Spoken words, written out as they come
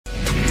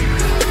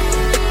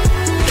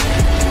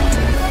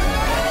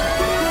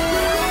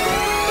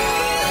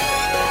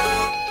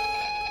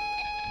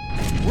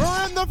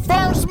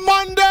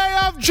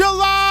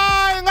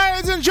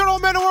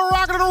gentlemen, we're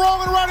rocking and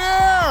rolling right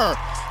here.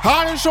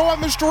 Hottest show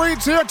on the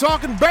streets here,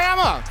 talking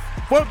Bama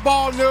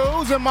football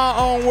news in my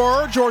own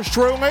words. Yours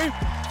truly,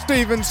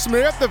 Stephen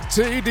Smith of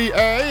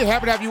TDA.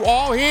 Happy to have you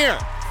all here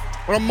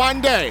on a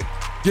Monday,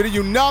 getting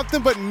you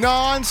nothing but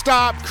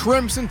non-stop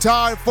Crimson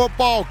Tide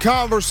football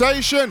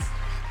conversation.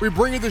 We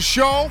bring you the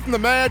show from the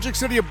Magic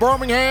City of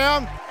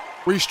Birmingham.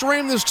 We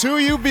stream this to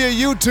you via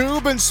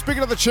YouTube, and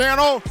speaking of the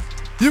channel,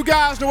 you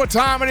guys know what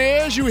time it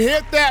is. You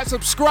hit that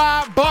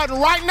subscribe button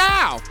right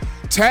now.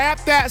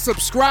 Tap that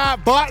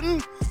subscribe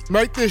button.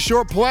 Make this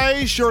your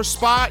place, your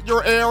spot,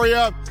 your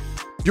area,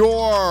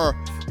 the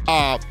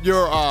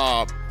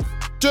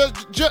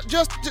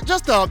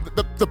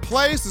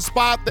place, the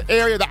spot, the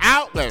area, the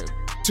outlet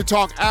to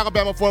talk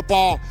Alabama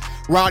football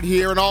right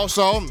here. And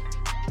also,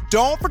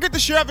 don't forget to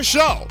share the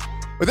show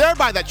with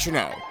everybody that you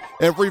know.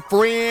 Every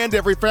friend,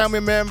 every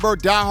family member,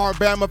 diehard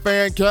Bama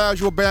fan,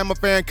 casual Bama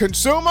fan,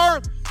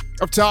 consumer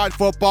of Tide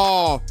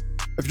football.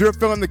 If you're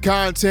feeling the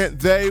content,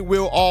 they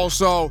will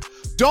also.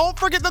 Don't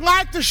forget to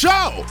like the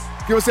show.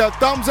 Give us that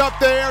thumbs up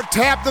there.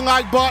 Tap the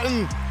like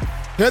button.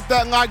 Hit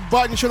that like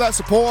button. Show that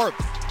support.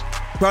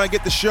 Trying to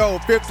get the show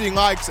 50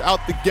 likes out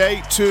the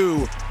gate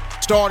to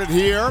start it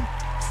here.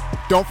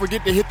 Don't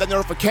forget to hit that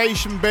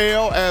notification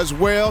bell as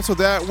well, so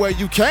that way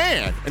you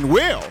can and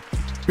will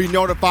be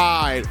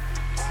notified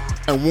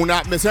and will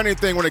not miss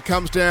anything when it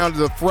comes down to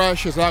the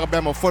freshest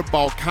Alabama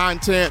football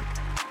content.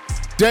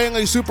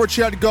 Daily Super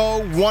Chat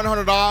Go,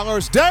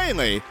 $100.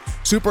 Daily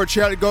Super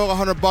Chat Go,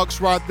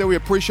 $100 right there. We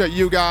appreciate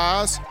you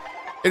guys.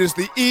 It is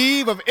the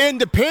eve of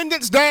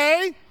Independence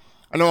Day.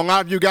 I know a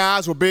lot of you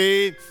guys will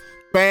be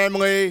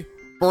family,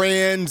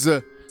 friends,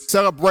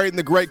 celebrating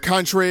the great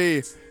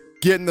country,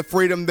 getting the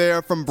freedom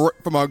there from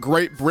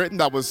Great Britain.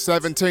 That was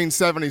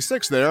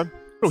 1776 there.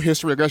 Little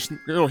history, I guess.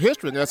 Little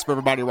history, that's for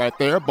everybody right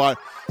there. But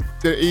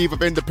the eve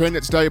of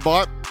Independence Day.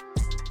 But I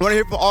want to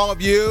hear from all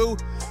of you,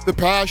 the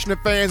passionate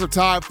fans of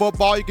Tide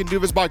football. You can do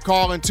this by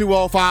calling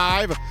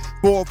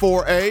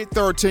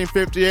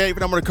 205-448-1358.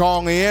 But I'm going to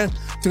call in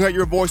to let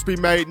your voice be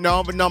made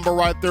known. The number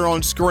right there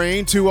on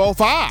screen,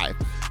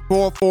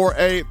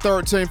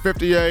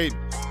 205-448-1358.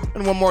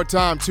 And one more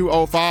time,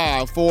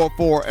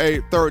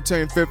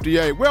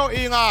 205-448-1358. Well,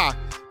 Eli,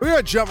 we're going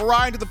to jump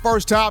right into the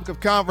first topic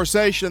of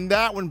conversation,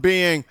 that one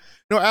being,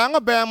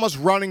 Alabama's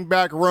running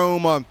back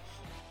room,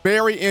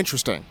 very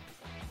interesting.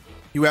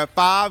 You have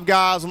 5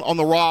 guys on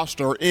the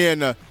roster in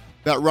that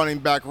running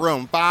back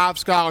room, 5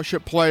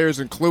 scholarship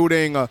players,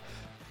 including a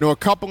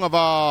couple of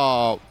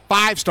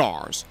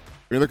 5-stars.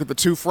 You look at the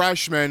 2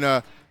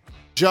 freshmen,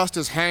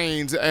 Justice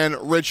Haynes and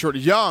Richard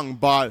Young.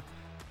 But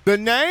the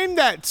name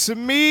that, to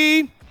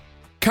me,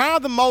 kind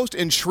of the most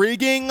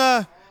intriguing,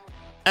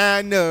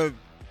 and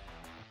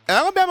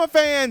Alabama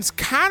fans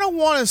kind of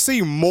want to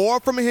see more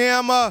from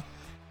him,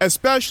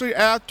 especially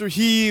after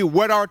he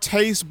whet our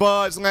taste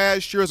buds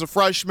last year as a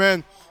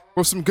freshman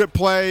with some good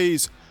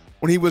plays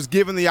when he was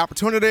given the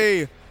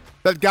opportunity.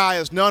 That guy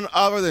is none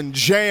other than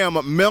Jam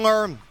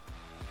Miller,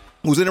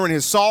 who's entering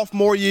his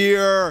sophomore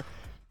year.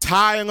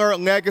 Tyler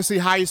Legacy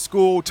High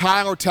School,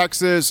 Tyler,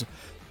 Texas,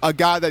 a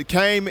guy that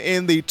came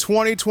in the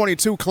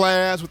 2022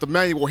 class with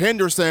Emmanuel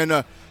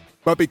Henderson,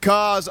 but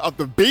because of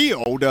the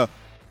build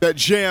that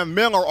Jam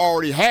Miller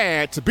already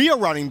had to be a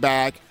running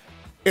back,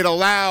 it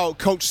allowed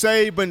Coach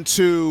Saban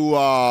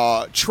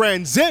to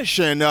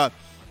transition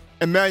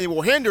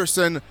Emmanuel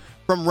Henderson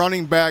from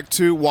running back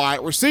to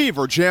wide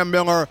receiver. Jam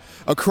Miller,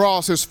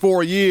 across his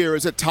 4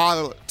 years at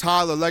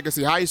Tyler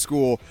Legacy High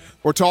School,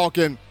 we're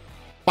talking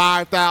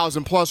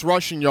 5,000 plus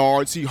rushing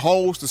yards. He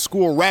holds the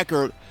school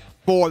record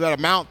for that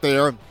amount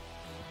there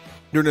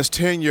during his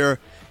tenure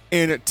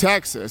in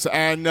Texas.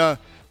 And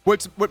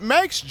what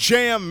makes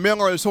Jam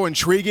Miller so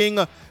intriguing,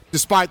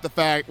 despite the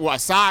fact,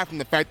 aside from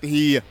the fact that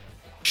he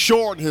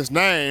shortened his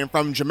name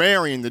from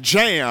Jamarian to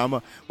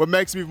Jam, what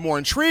makes him even more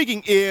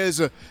intriguing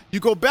is you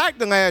go back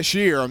to last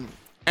year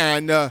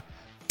and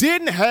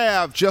didn't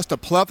have just a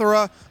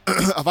plethora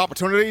of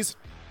opportunities,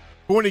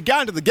 but when he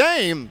got into the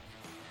game,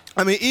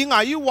 I mean,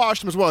 Eli, you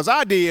watched him as well as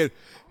I did.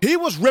 He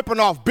was ripping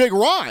off big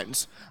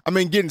runs. I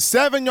mean, getting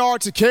 7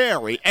 yards a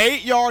carry,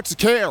 8 yards a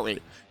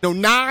carry,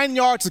 9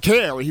 yards a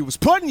carry. He was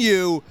putting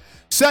you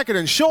second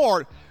and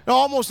short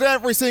almost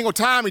every single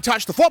time he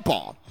touched the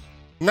football.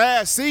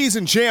 Last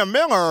season, Jam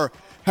Miller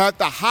had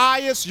the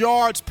highest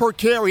yards per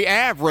carry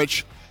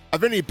average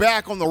of any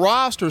back on the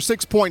roster,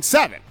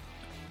 6.7.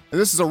 And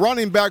this is a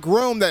running back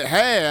room that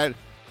had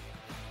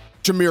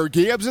Jahmyr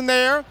Gibbs in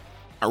there,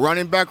 a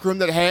running back room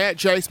that had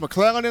Chase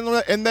McClellan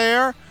in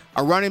there,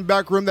 a running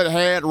back room that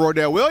had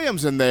Roydell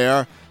Williams in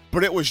there,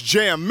 but it was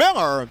Jam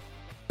Miller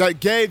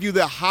that gave you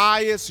the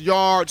highest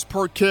yards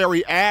per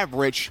carry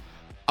average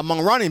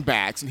among running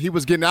backs, and he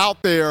was getting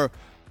out there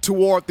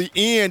toward the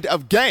end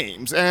of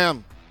games.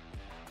 And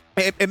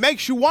it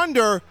makes you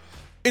wonder,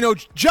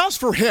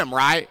 just for him,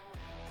 right?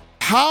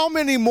 How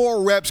many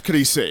more reps could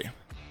he see?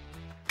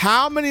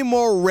 How many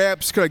more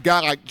reps could a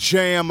guy like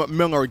Jam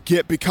Miller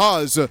get?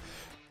 Because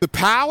the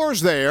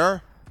power's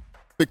there,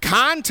 the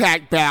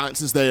contact balance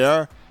is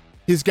there,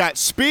 he's got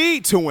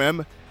speed to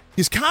him,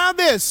 He's kind of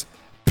this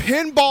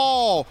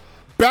pinball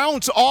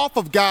bounce off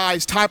of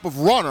guys type of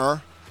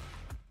runner.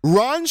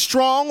 Runs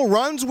strong,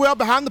 runs well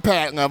behind the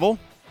pad level.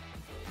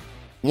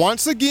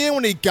 Once again,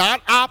 when he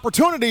got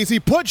opportunities, he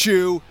puts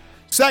you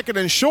second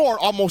and short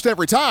almost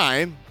every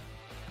time.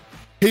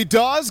 He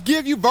does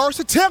give you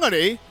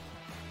versatility,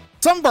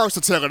 some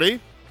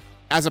versatility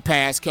as a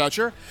pass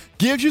catcher.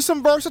 Gives you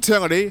some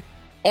versatility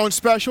on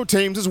special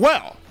teams as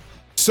well.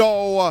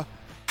 So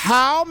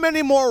how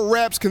many more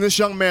reps can this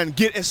young man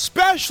get,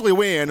 especially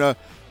when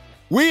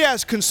we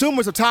as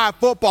consumers of Tide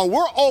football,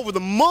 we're over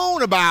the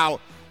moon about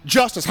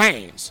Justice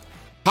Haynes.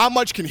 How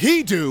much can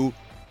he do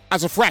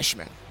as a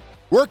freshman?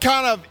 We're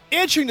kind of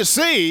itching to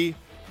see,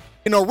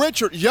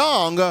 Richard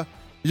Young, a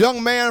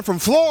young man from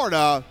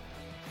Florida.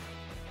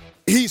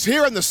 He's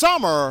here in the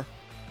summer.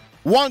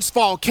 Once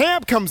fall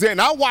camp comes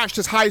in, I watched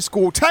his high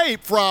school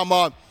tape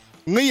from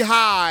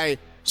Lehigh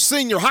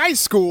Senior High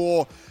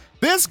School.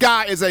 This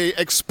guy is a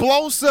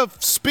explosive,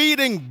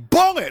 speeding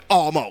bullet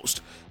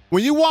almost.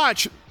 When you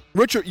watch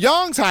Richard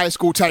Young's high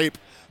school tape,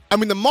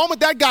 the moment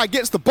that guy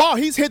gets the ball,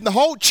 he's hitting the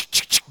hole,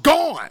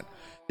 gone.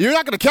 You're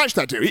not going to catch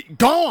that dude.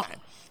 Gone.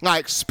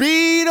 Like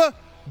speed,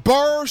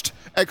 burst,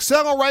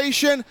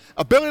 acceleration,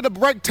 ability to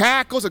break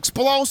tackles,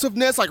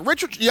 explosiveness. Like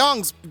Richard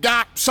Young's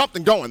got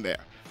something going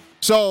there.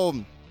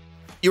 So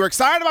you're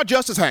excited about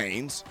Justice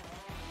Haynes.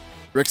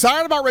 You're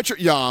excited about Richard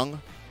Young.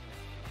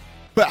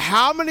 But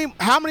how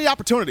many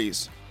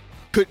opportunities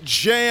could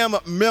Jam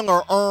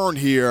Miller earn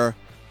here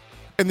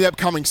in the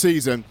upcoming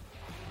season,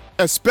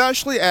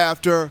 especially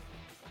after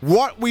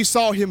what we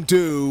saw him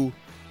do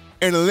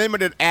in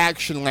limited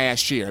action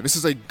last year? This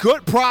is a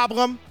good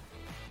problem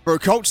for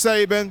Coach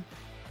Saban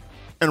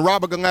and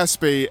Robert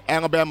Gillespie,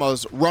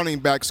 Alabama's running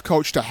backs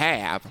coach, to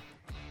have.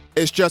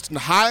 It's just in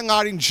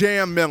highlighting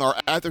Jam Miller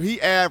after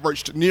he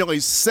averaged nearly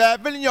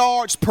 7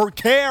 yards per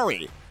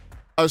carry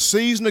a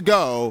season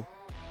ago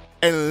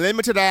in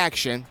limited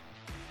action.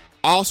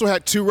 Also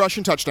had 2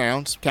 rushing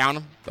touchdowns.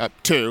 Count them.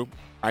 2.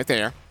 Right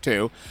there.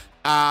 2.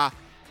 How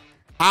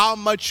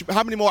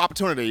many more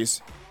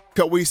opportunities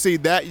could we see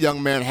that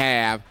young man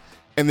have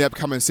in the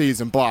upcoming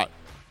season? But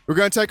we're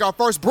going to take our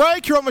first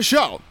break here on the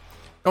show.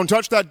 Don't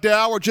touch that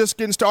dial. We're just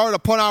getting started.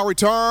 Upon our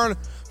return,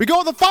 we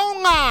go to the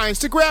phone lines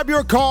to grab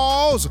your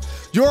calls,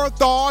 your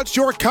thoughts,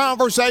 your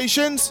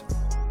conversations.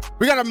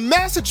 We got a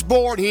message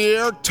board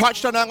here,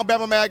 Touchdown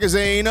Alabama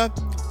Magazine.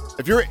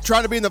 If you're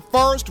trying to be in the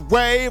first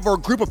wave or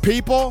group of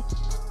people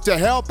to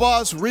help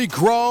us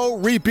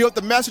regrow, rebuild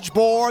the message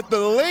board, the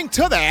link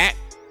to that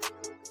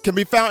can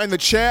be found in the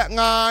chat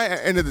line,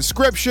 in the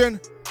description.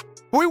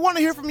 But we want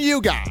to hear from you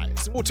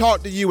guys. We'll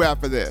talk to you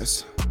after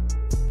this.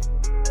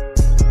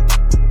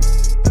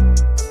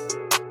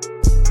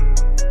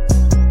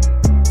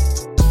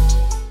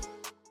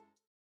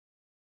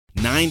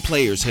 Nine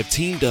players have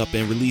teamed up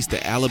and released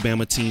the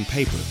Alabama Team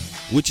Paper,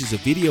 which is a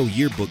video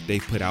yearbook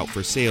they've put out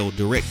for sale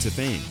direct to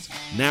fans.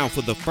 Now,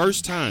 for the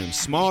first time,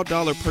 small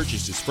dollar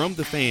purchases from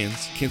the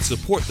fans can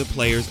support the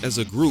players as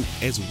a group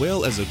as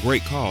well as a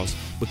great cause,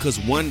 because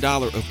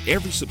 $1 of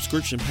every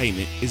subscription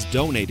payment is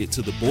donated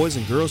to the Boys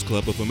and Girls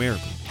Club of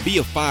America. Be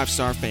a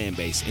 5-star fan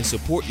base and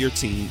support your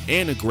team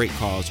and a great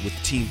cause with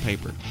Team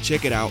Paper.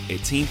 Check it out at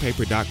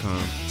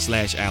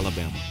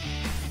teampaper.com/Alabama.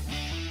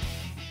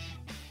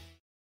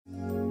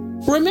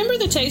 Remember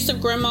the taste of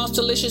Grandma's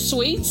delicious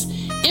sweets?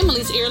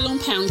 Emily's Heirloom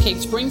Pound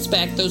Cakes brings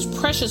back those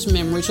precious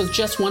memories with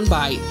just one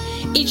bite.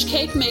 Each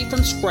cake made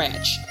from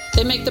scratch.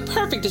 They make the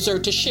perfect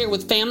dessert to share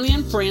with family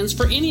and friends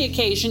for any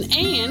occasion,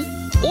 and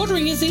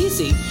ordering is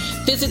easy.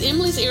 Visit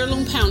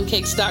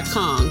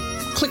emily'sheirloompoundcakes.com.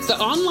 Click the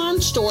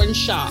online store and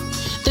shop.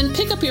 Then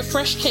pick up your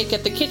fresh cake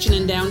at the kitchen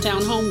in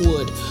downtown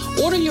Homewood.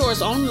 Order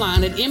yours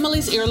online at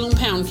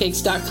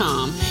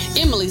emily'sheirloompoundcakes.com.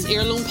 Emily's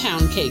Heirloom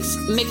Pound Cakes,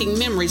 making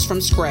memories from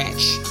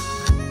scratch.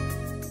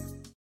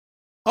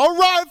 All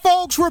right,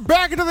 folks, we're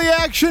back into the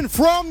action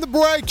from the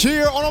break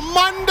here on a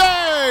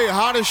Monday.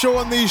 Hottest show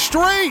in these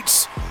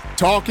streets.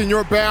 Talking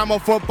your Bama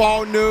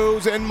football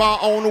news. In my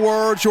own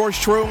words, yours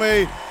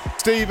truly,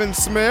 Stephen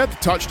Smith,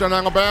 Touchdown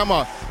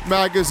Alabama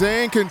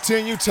Magazine.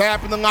 Continue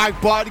tapping the like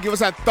button. Give us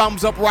that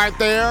thumbs up right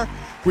there.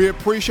 We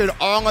appreciate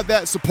all of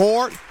that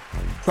support.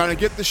 Trying to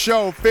get the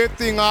show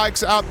 50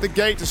 likes out the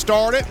gate to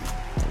start it.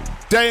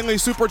 Daily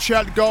Super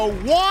Chat go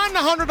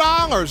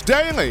 $100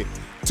 daily.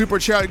 Super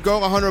Chat go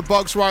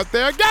 $100 right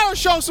there. Gotta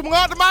show some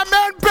love to my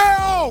man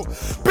Bill.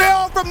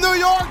 Bill from New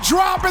York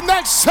dropping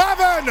that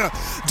 $7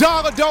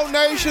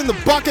 donation, the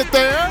bucket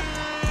there.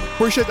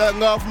 Appreciate that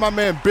love from my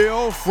man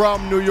Bill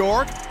from New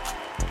York,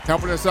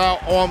 helping us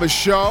out on the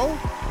show.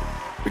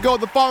 We go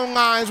to the phone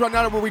lines right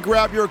now where we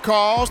grab your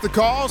calls. The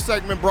call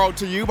segment brought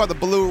to you by the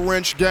Blue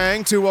Wrench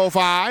Gang,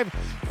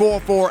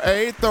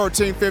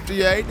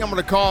 205-448-1358. I'm going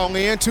to call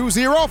in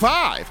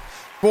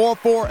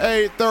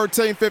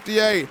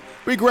 205-448-1358.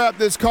 We grab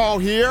this call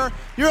here.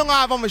 You're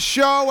live on the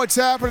show. What's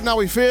happening? How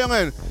we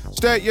feeling?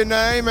 State your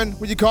name and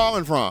where you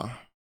calling from.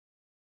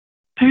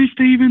 Hey,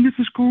 Steven. This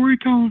is Corey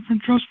calling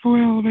from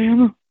Trussville,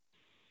 Alabama.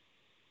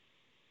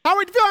 How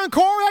are you feeling,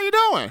 Corey? How you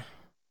doing?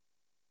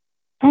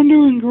 I'm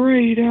doing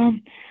great.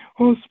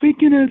 Well,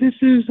 speaking of, this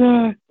is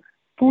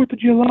 4th of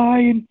July,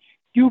 and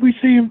you'll be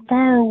seeing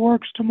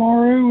fireworks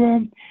tomorrow.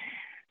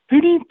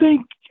 Who do you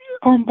think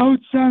on both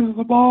sides of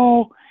the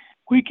ball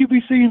we could be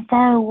seeing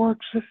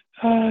fireworks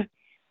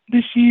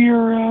this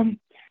year?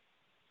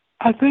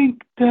 I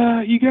think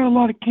you got a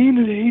lot of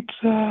candidates.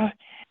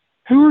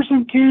 Who are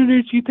some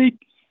candidates you think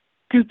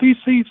could be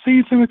seeing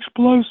some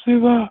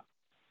explosive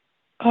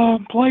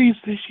plays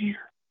this year?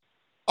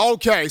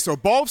 Okay, so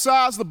both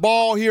sides of the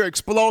ball here,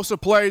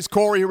 explosive plays.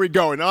 Corey, here we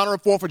go. In honor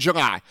of 4th of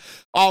July.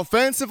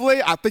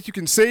 Offensively, I think you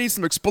can see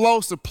some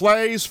explosive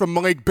plays from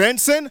Malik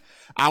Benson.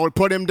 I would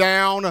put him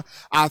down.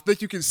 I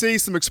think you can see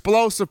some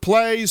explosive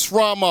plays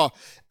from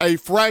a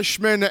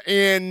freshman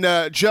in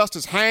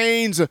Justice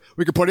Haynes.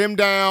 We could put him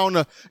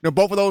down.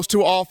 Both of those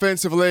two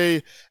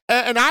offensively.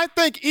 And I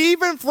think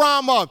even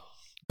from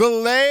the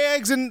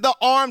legs and the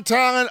arm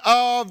talent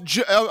of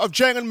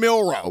Jalen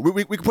Milroe,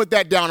 we can put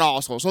that down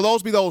also. So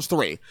those be those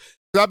three.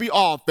 That'd be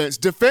offense.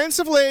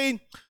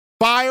 Defensively,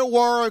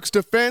 fireworks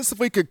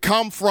defensively could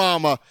come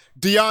from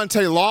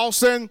Deontay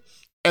Lawson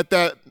at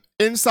the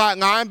inside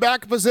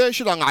linebacker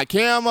position. I like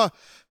him.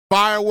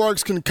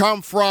 Fireworks can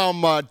come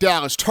from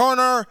Dallas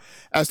Turner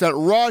as that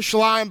rush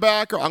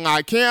linebacker. I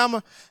like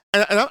him.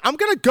 And I'm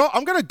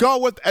gonna go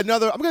with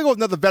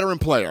another veteran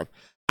player.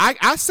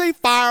 I say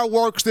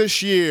fireworks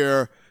this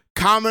year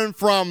coming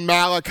from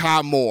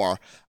Malachi Moore.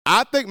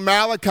 I think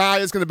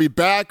Malachi is going to be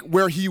back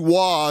where he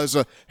was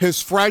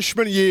his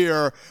freshman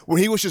year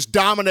when he was just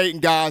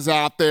dominating guys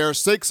out there.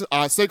 Six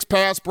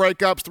pass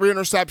breakups, 3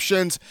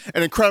 interceptions,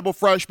 an incredible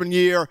freshman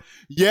year.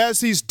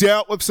 Yes, he's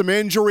dealt with some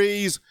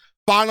injuries,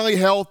 finally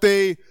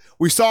healthy.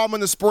 We saw him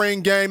in the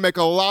spring game make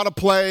a lot of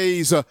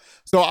plays.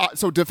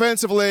 So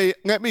defensively,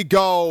 let me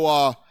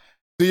go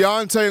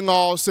Deontay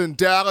Lawson,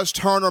 Dallas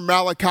Turner,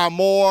 Malachi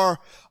Moore.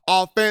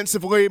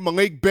 Offensively,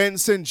 Malik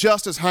Benson,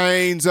 Justice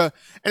Haynes, and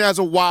as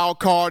a wild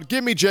card,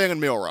 give me Jalen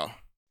Milroe.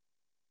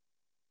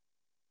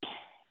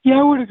 Yeah,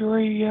 I would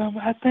agree.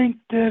 I think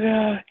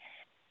that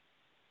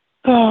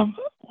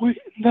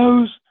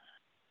those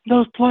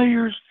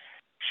players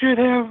should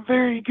have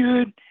very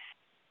good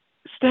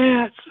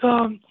stats.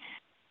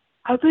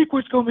 I think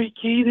what's going to be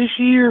key this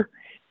year,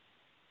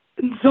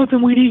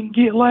 something we didn't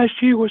get last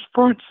year, was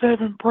front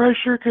seven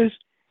pressure, because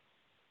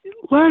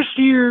last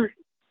year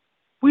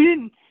we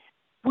didn't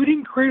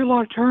create a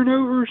lot of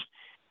turnovers,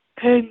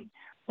 and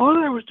a lot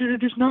of that was due to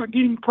just not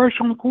getting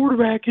pressure on the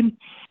quarterback. And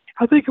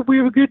I think if we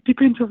have a good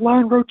defensive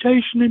line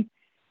rotation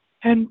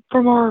and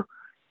from our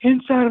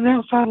inside and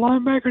outside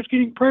linebackers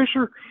getting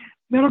pressure,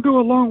 that'll go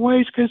a long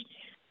ways,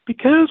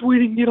 because we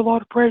didn't get a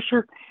lot of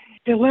pressure,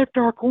 it left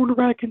our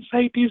cornerback and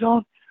safeties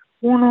on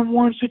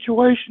one-on-one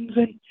situations,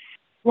 and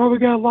while we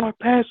got a lot of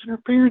pass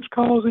interference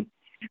calls. And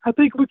I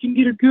think we can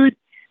get a good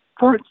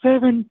front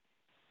seven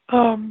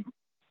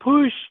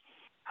push.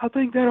 I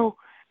think that'll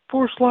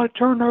force a lot of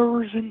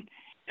turnovers and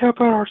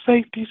help out our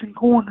safeties and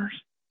corners.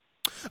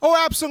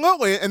 Oh,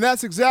 absolutely. And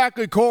that's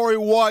exactly, Corey,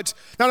 what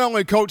not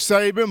only Coach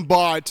Saban,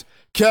 but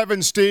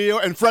Kevin Steele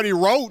and Freddie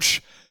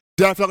Roach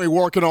definitely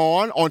working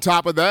on. On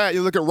top of that,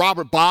 you look at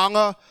Robert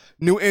Bama,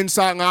 new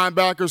inside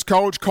linebackers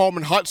coach,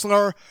 Coleman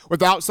Hutzler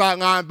with outside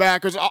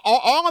linebackers.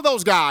 All of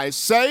those guys,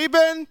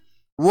 Saban,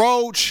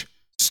 Roach,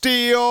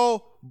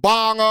 Steele,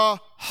 Bama,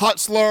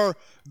 Hutzler,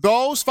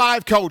 those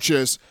 5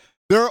 coaches,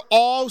 they're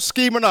all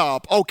scheming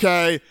up,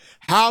 okay,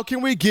 how can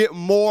we get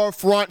more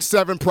front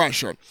seven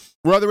pressure?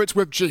 Whether it's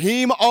with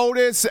Jaheim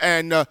Otis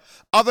and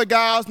other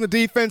guys in the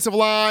defensive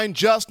line,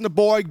 Justin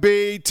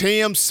Boygby,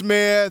 Tim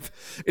Smith,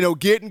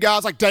 getting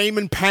guys like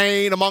Damon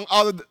Payne, among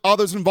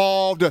others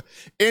involved,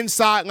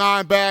 inside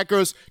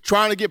linebackers,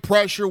 trying to get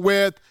pressure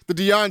with the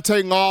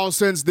Deontay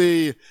Lawsons,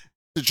 the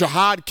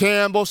Jahad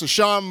Campbell,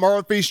 Sean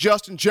Murphy's,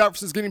 Justin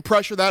Jefferson's getting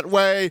pressure that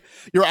way.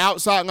 Your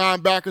outside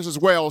linebackers as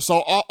well.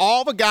 So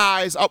all the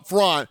guys up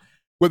front,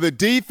 with the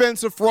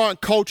defensive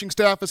front coaching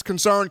staff is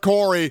concerned,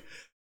 Corey,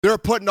 they're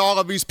putting all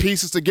of these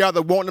pieces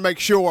together, wanting to make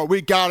sure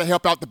we got to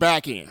help out the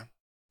back end.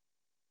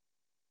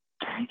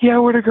 Yeah, I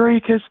would agree,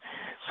 because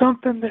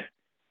something that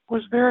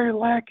was very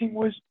lacking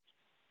was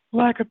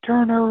lack of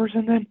turnovers.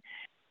 And then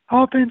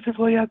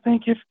offensively, I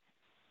think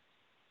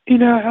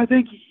I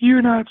think you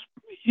and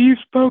you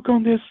spoke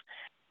on this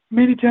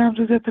many times,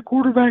 is that the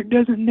quarterback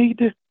doesn't need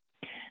to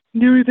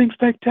do anything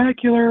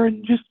spectacular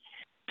and just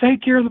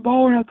take care of the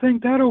ball. And I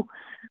think that'll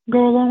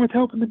go along with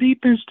helping the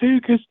defense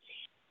too, because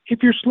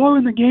if you're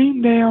slowing the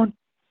game down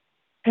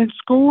and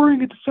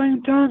scoring at the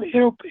same time,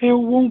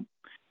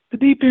 the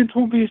defense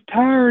won't be as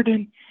tired,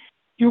 and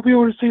you'll be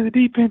able to see the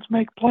defense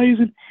make plays.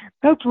 And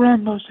that's what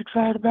I'm most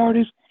excited about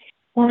is,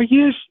 well,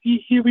 yes,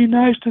 it'd be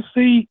nice to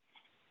see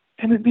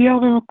and the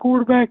Alabama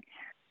quarterback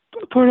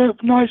put up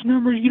nice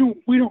numbers.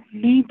 We don't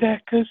need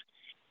that, because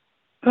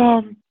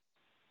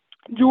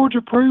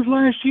Georgia proved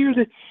last year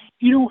that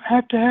you don't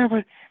have to have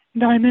a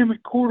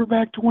dynamic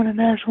quarterback to win a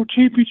national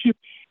championship.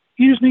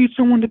 You just need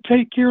someone to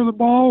take care of the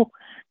ball,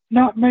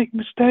 not make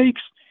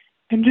mistakes,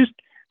 and just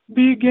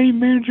be a game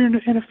manager and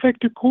an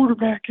effective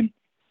quarterback. And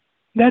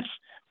that's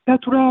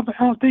what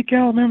I think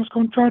Alabama's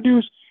going to try to do,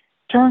 is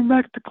turn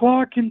back the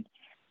clock and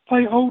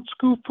play old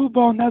school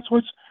football, and that's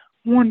what's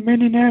won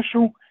many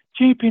national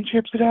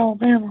championships at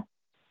Alabama.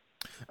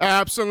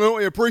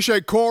 Absolutely.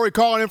 Appreciate Corey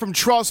calling in from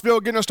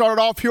Trussville, getting us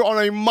started off here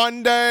on a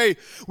Monday.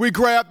 We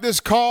grab this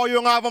call.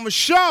 You're live on the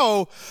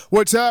show.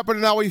 What's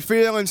happening? How we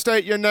feeling?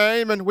 State your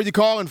name and where you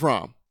calling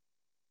from.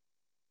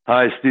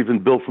 Hi,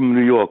 Stephen. Bill from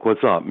New York.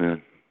 What's up,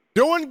 man?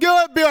 Doing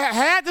good, Bill.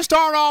 Had to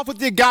start off with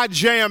your guy,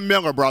 Jam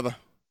Miller, brother.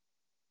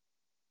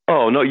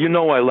 Oh,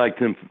 no, I liked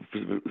him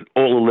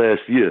all the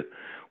last year.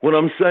 What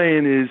I'm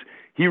saying is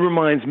he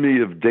reminds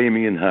me of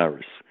Damian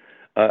Harris.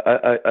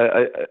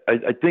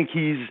 I think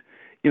he's,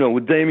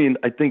 with Damian,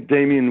 I think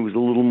Damian was a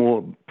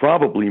little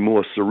probably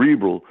more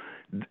cerebral.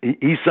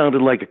 He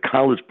sounded like a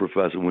college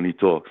professor when he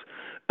talks.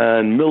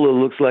 And Miller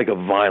looks like a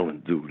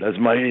violent dude. That's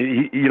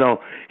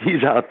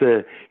he's out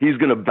there. He's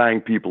going to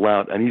bang people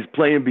out. And he's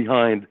playing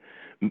behind,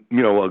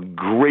 a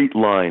great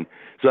line.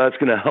 So that's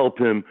going to help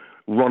him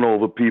run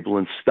over people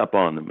and step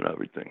on them and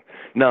everything.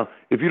 Now,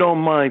 if you don't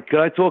mind,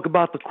 could I talk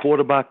about the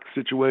quarterback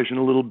situation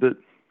a little bit?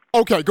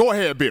 Okay, go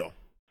ahead, Bill.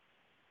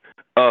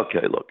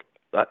 Okay, look.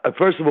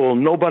 First of all,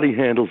 nobody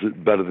handles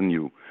it better than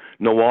you.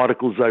 No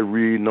articles I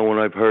read, no one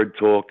I've heard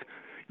talk.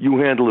 You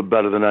handle it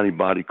better than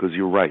anybody because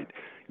you're right.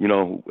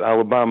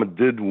 Alabama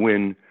did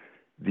win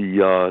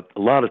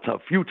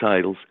few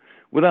titles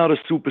without a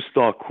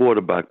superstar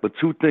quarterback. But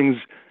two things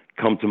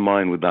come to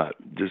mind with that,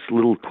 just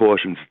little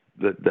cautions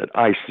that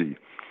I see.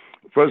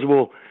 First of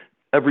all,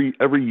 every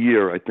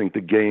year I think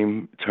the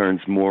game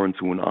turns more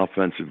into an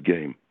offensive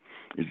game.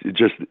 It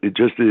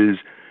just is.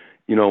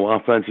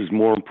 Offense is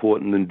more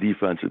important than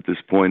defense at this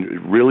point.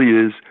 It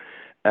really is.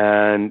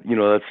 And,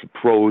 that's the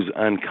pros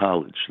and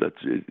college.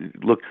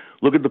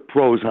 Look at the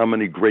pros, how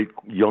many great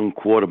young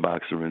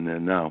quarterbacks are in there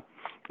now,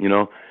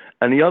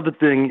 And the other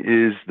thing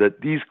is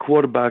that these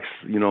quarterbacks,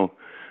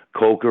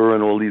 Coker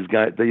and all these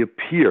guys, they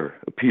appear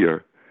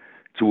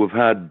to have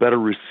had better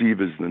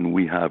receivers than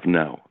we have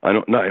now. I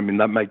don't know. I mean,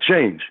 that might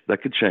change.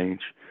 That could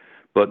change.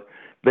 But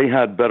they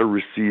had better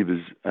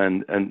receivers,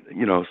 and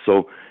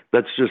so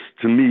that's just,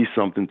 to me,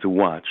 something to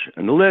watch.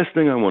 And the last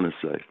thing I want to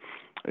say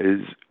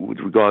is, with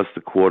regards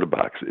to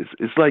quarterbacks,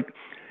 it's like,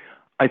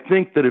 I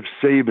think that if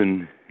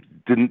Saban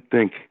didn't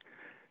think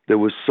there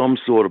was some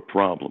sort of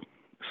problem,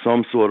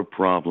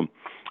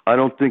 I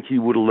don't think he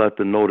would have let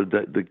the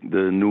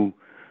new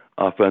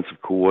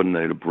offensive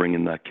coordinator bring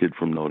in that kid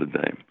from Notre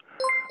Dame.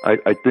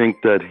 I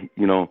think that,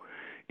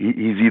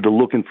 he's either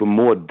looking for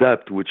more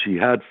depth, which he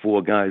had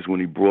 4 guys when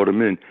he brought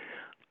him in.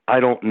 I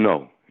don't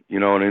know. You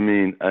know what I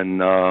mean?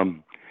 And, I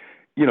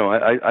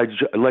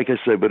like I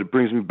said, but it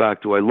brings me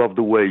back to, I love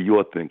the way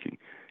you're thinking.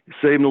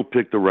 Saban will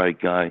pick the right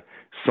guy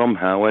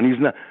somehow, and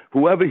he's not,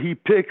 whoever he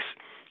picks,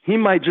 he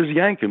might just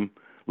yank him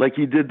like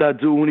he did that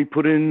dude when he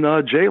put in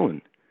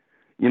Jalen.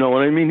 You know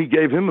what I mean? He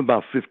gave him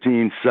about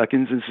 15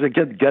 seconds and said,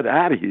 get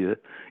out of here.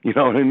 You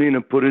know what I mean?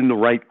 And put in the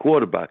right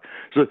quarterback.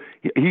 So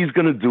he's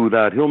going to do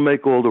that. He'll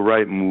make all the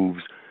right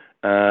moves.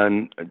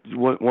 And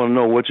want to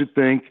know what you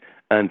think.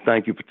 And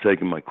thank you for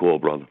taking my call,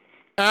 brother.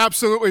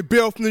 Absolutely.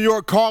 Bill from New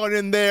York calling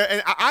in there.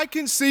 And I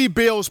can see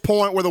Bill's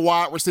point where the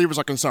wide receivers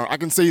are concerned. I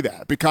can see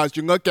that because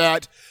you look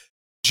at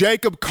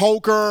Jacob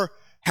Coker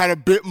had a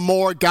bit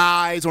more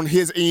guys on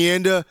his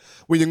end.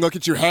 When you look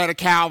at, you had a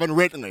Calvin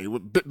Ridley,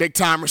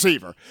 big-time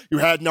receiver. You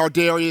had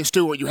Nardarius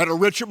Stewart. You had a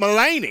Richard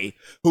Mullaney,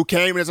 who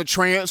came in as a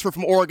transfer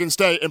from Oregon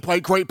State and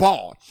played great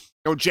ball.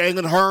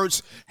 Jalen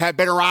Hurts had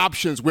better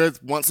options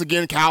with, once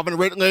again, Calvin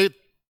Ridley,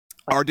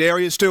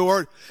 Nardarius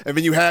Stewart, and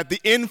then you had the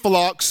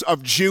influx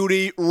of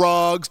Judy,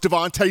 Ruggs,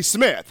 Devontae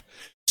Smith.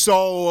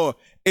 So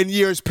in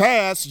years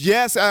past,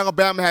 yes,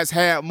 Alabama has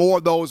had more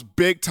of those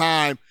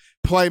big-time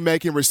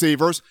playmaking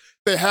receivers.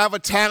 They have a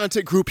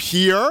talented group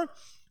here.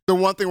 The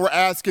one thing we're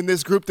asking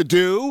this group to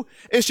do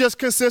is just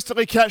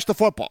consistently catch the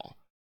football.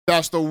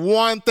 That's the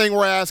one thing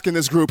we're asking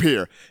this group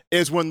here,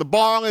 is when the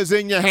ball is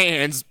in your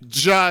hands,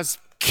 just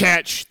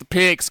catch the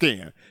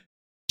pigskin.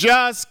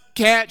 Just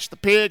catch the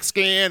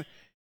pigskin.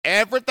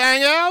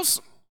 Everything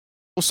else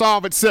will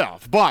solve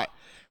itself. But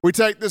we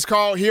take this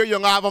call here. You're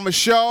live on the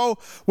show.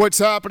 What's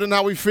happening,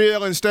 how we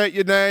feel, and state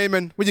your name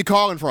and where you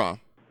calling from.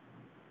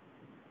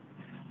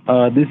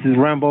 This is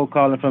Rambo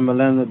calling from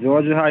Atlanta,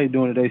 Georgia. How you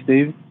doing today,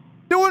 Steve?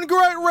 Doing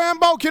great,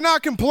 Rambo.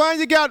 Cannot complain.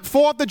 You got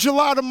 4th of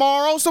July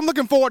tomorrow, so I'm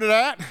looking forward to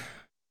that.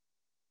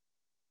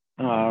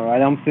 All right,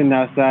 I'm sitting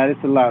outside.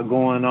 It's a lot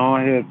going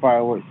on here,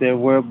 fireworks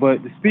everywhere.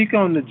 But to speak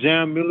on the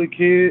Jam Miller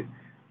kid,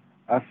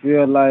 I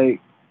feel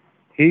like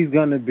he's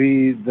going to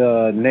be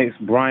the next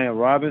Brian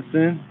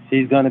Robinson.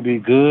 He's going to be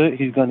good.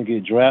 He's going to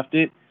get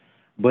drafted.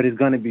 But it's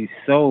going to be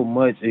so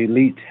much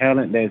elite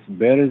talent that's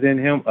better than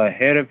him,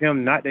 ahead of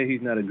him. Not that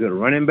he's not a good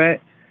running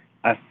back.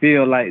 I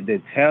feel like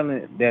the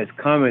talent that's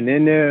coming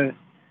in there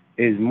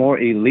is more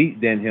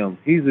elite than him.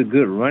 He's a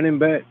good running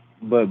back,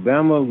 but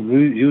Bama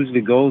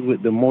usually goes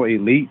with the more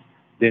elite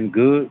than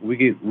good.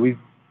 We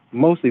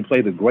mostly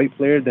play the great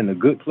player than the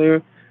good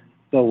player.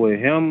 So with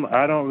him,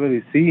 I don't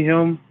really see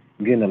him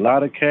getting a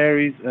lot of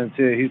carries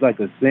until he's like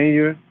a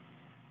senior.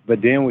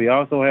 But then we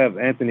also have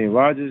Anthony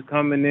Rogers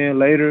coming in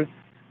later.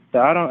 So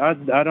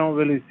I don't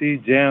really see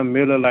Jam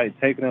Miller like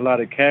taking a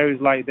lot of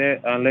carries like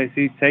that unless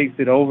he takes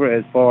it over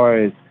as far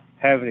as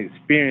having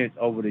experience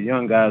over the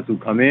young guys who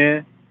come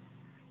in.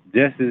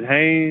 Justice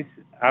Haynes,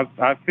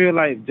 I feel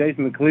like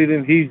Jason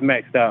McClellan, he's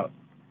maxed out.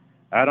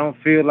 I don't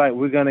feel like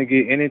we're gonna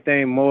get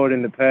anything more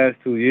than the past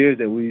 2 years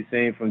that we've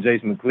seen from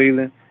Jason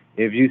McClellan.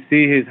 If you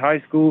see his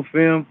high school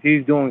film,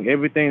 he's doing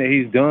everything that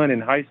he's done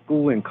in high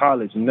school and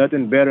college.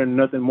 Nothing better,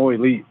 nothing more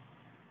elite.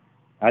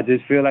 I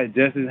just feel like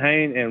Justice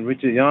Haynes and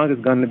Richard Young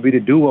is going to be the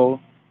duo,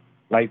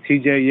 like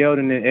T.J.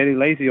 Yeldon and Eddie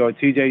Lacy, or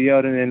T.J.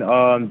 Yeldon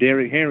and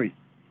Derrick Henry.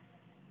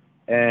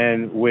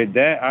 And with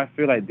that, I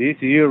feel like this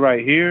year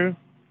right here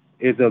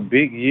is a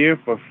big year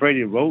for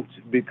Freddie Roach,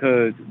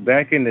 because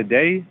back in the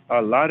day,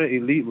 a lot of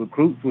elite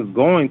recruits was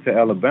going to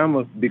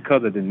Alabama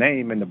because of the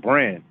name and the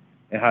brand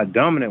and how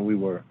dominant we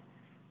were.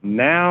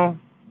 Now,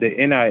 the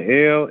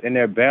NIL and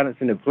their balance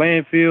in the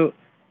playing field,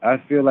 I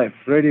feel like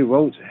Freddie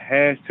Roach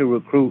has to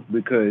recruit,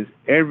 because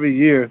every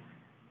year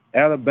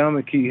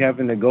Alabama keep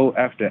having to go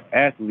after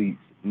athletes,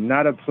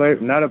 not a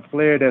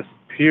player that's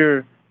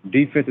pure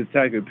defensive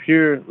tackle,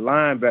 pure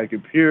linebacker,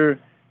 pure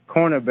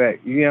cornerback.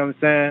 You know what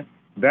I'm saying?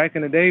 Back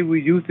in the day,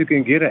 we used to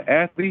can get an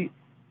athlete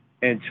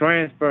and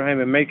transfer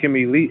him and make him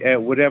elite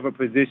at whatever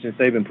position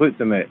Saban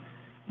puts him at.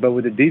 But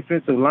with the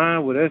defensive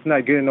line, with us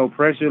not getting no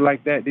pressure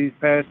like that these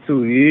past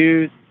 2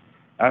 years,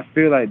 I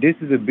feel like this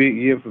is a big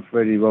year for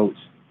Freddie Roach,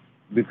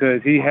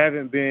 because he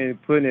haven't been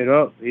putting it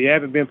up. He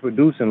haven't been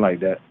producing like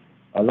that.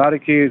 A lot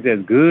of kids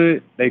that's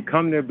good, they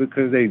come there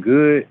because they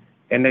good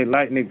and they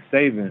like Nick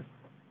Saban.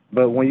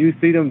 But when you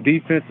see them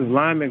defensive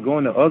linemen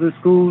going to other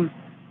schools,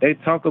 they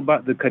talk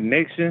about the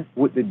connection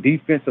with the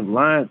defensive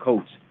line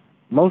coach.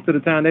 Most of the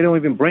time, they don't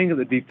even bring up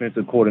the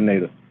defensive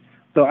coordinator.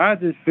 So I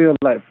just feel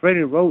like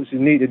Freddie Roach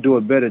need to do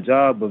a better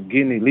job of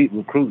getting elite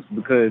recruits,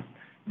 because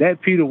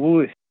that Peter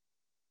Woods.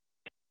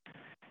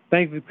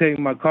 Thank you for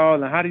taking my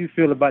call. And how do you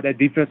feel about that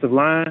defensive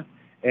line?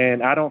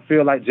 And I don't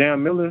feel like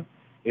Jam Miller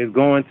is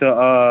going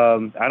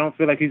to I don't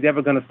feel like he's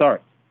ever going to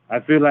start. I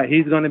feel like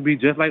he's going to be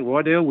just like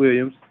Wardell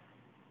Williams.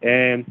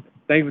 And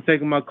thank you for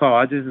taking my call.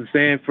 I just was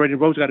saying Freddie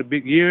Roach got a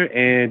big year,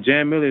 and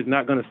Jam Miller is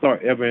not going to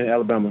start ever in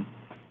Alabama.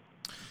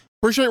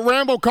 Appreciate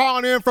Rambo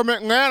calling in from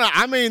Atlanta.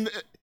 I mean,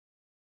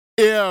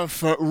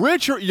 if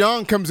Richard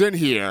Young comes in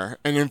here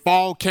and in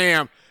fall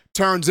camp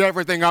turns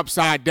everything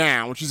upside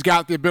down, which he's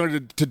got the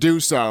ability to do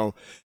so,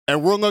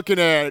 and we're looking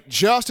at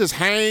Justice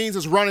Haynes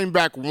as running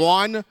back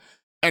one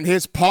and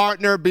his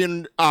partner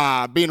being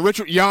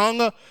Richard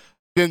Young,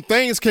 then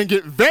things can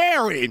get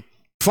very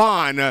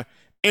fun,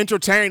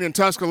 entertaining in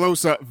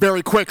Tuscaloosa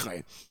very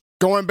quickly.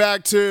 Going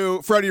back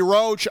to Freddie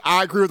Roach,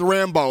 I agree with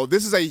Rambo.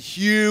 This is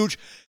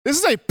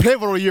a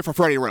pivotal year for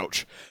Freddie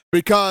Roach,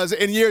 because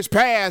in years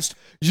past,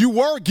 you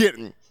were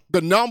getting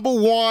the number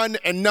one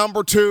and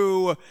number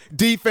two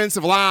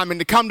defensive linemen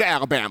to come to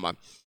Alabama.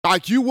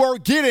 Like, you were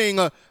getting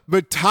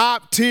the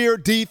top-tier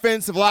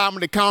defensive linemen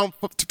to come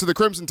to the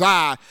Crimson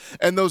Tide,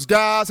 and those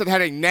guys that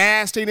had a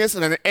nastiness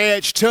and an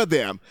edge to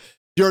them.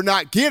 You're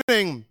not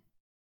getting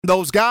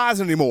those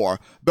guys anymore.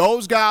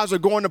 Those guys are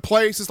going to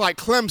places like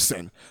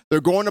Clemson. They're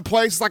going to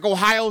places like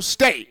Ohio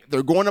State.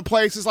 They're going to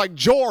places like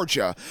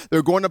Georgia.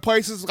 They're going to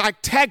places like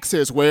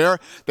Texas, where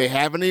they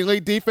have an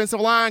elite defensive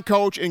line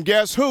coach, and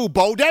guess who?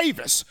 Bo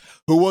Davis,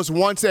 who was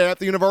once at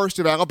the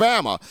University of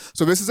Alabama.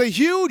 So this is a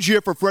huge year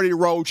for Freddie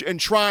Roach in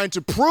trying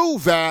to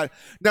prove that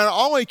not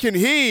only can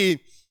he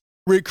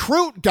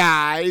recruit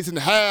guys and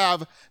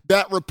have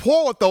that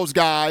rapport with those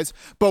guys,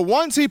 but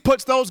once he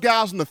puts those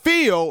guys in the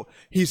field,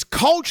 he's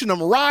coaching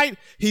them right,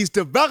 he's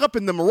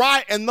developing them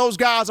right, and those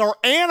guys are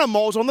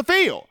animals on the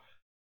field.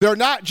 They're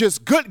not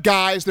just good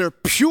guys, they're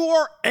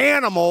pure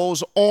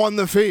animals on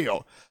the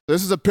field.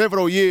 This is a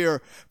pivotal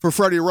year for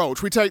Freddie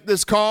Roach. We take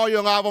this call.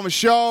 You're live on the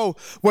show.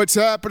 What's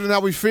happening? How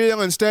we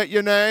feeling? State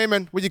your name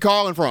and where you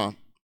calling from.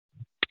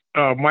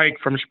 Mike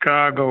from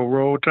Chicago.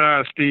 Roll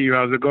Tide. Steve,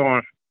 how's it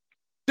going?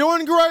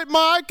 Doing great,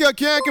 Mike. I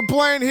can't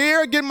complain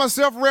here. Getting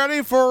myself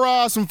ready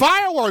for some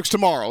fireworks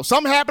tomorrow.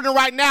 Something happening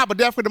right now, but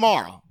definitely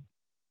tomorrow.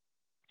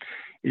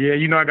 Yeah,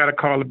 I got to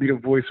call to be the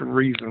voice of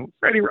reason.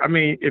 Freddie, I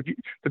mean,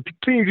 the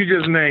teams you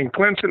just named,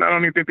 Clemson, I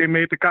don't even think they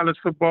made the college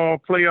football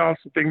playoffs.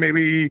 I think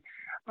maybe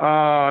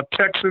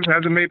Texas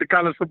hasn't made the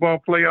college football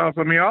playoffs.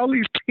 I mean, all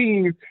these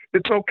teams,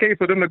 it's okay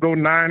for them to go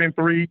 9-3,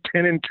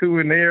 10-2,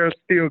 and they're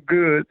still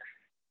good.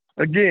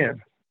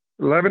 Again,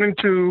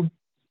 11-2.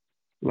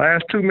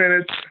 Last 2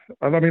 minutes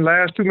of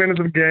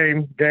the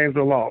game, games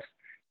are lost.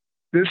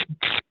 This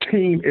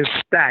team is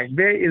stacked.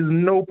 There is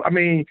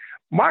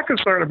my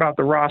concern about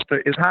the roster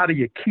is how do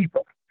you keep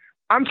them?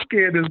 I'm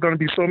scared there's going to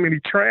be so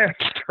many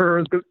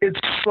transfers because it's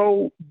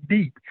so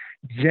deep.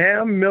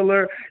 Jam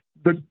Miller,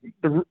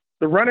 the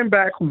running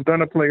back who's going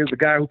to play is the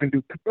guy who can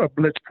do a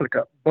blitz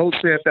pickup. Both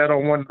said that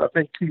on one, I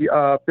think,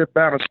 fifth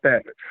Bama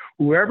standard.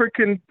 Whoever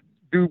can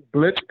do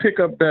blitz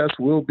pickup best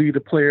will be the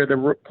player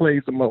that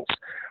plays the most.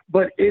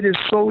 But it is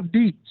so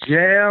deep.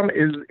 Jam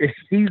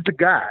he's the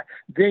guy.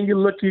 Then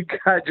you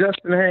got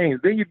Justin Haynes.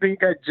 Then you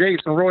got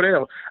Jason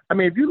Rodell. I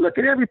mean, if you look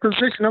at every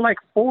position, they're like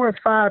 4 or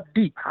 5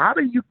 deep. How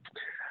do you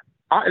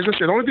It's just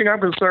the only thing I'm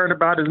concerned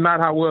about is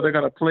not how well they're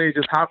going to play,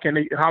 just how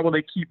will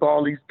they keep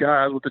all these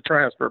guys with the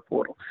transfer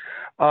portal.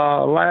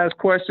 Last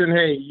question.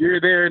 Hey,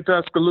 you're there in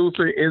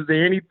Tuscaloosa. Is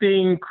there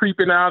anything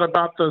creeping out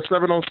about the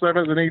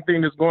 707s and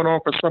anything that's going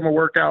on for summer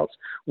workouts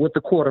with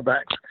the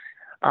quarterbacks?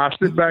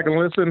 Sit back and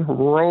listen.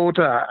 Roll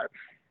Tide.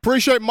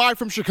 Appreciate Mike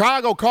from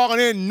Chicago calling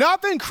in.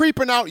 Nothing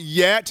creeping out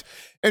yet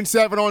in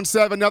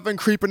 7-on-7. Nothing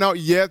creeping out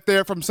yet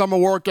there from summer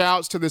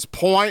workouts to this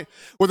point.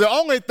 Well, the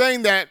only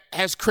thing that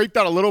has creeped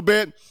out a little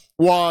bit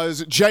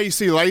was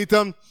J.C.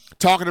 Latham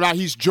talking about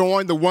he's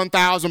joined the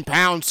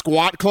 1,000-pound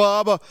squat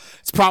club.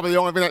 It's probably the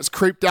only thing that's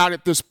creeped out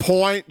at this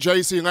point.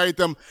 J.C.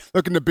 Latham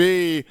looking to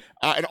be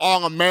an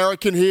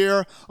All-American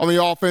here on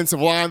the offensive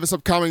line this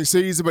upcoming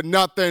season, but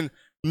nothing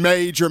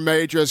major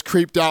has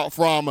creeped out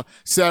from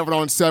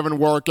 7-on-7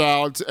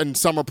 workouts and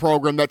summer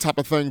program, that type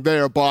of thing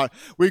there. But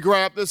we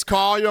grab this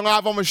call. You're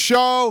live on the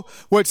show.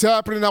 What's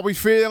happening? How we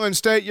feeling?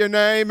 State your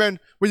name and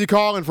where you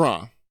calling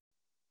from.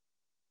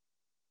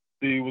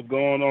 See what's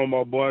going on,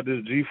 my boy. This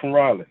is G from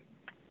Raleigh.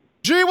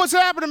 G, what's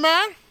happening,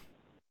 man?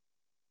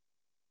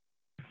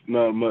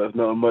 Not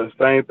much.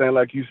 Same thing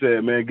like you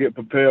said, man. Get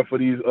prepared for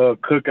these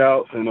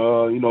cookouts and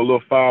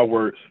little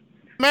fireworks.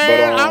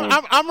 Man,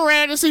 but, I'm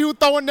ready to see who's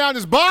throwing down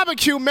this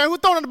barbecue, man. Who's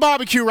throwing the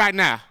barbecue right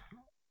now?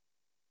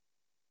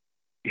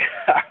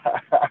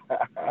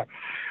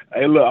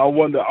 Hey, look, I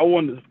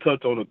wanted to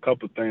touch on a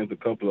couple of things. A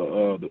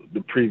couple of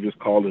the previous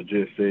callers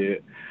just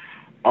said.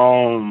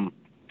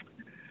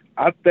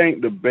 I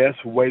think the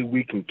best way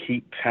we can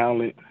keep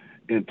talent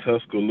in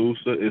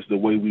Tuscaloosa is the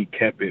way we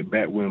kept it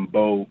back when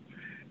Bo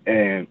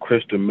and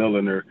Christian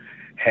Milliner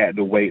had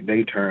to wait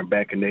their turn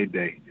back in their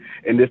day.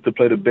 And it's to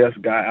play the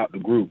best guy out the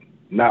group,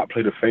 not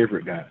play the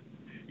favorite guy.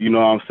 You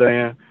know what I'm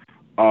saying?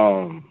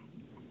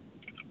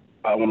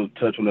 I want to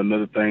touch on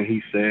another thing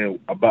he said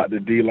about the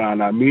D-line.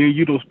 Now, me and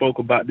you done spoke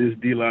about this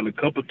D-line a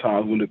couple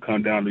times when it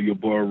come down to your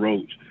boy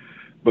Roach,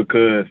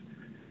 because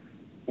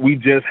we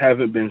just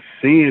haven't been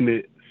seeing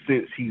it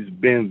since he's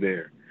been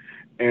there.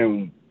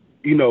 And,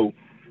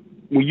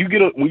 when you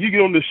get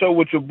on the show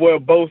with your boy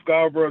Bo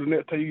Scarborough, the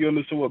next time you get on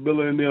the show with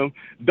Billy and them,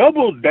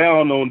 double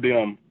down on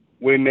them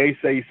when they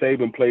say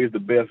Saban plays the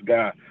best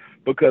guy,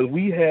 because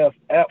we have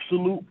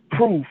absolute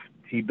proof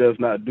he does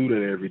not do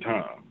that every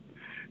time.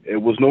 There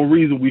was no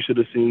reason we should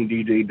have seen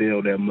DJ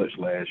Dale that much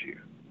last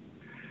year.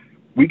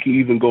 We can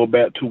even go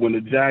back to when the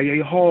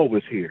Jaiye Hall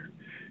was here.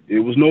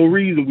 There was no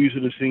reason we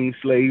should have seen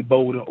Slade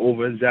Bolden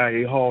over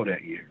Jaiye Hall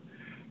that year.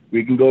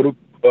 We can go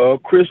to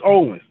Chris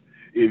Owens.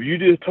 If you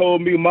just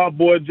told me my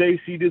boy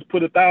JC just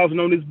put 1,000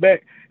 on his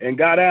back and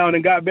got down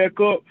and got back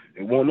up,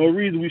 there wasn't no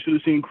reason we should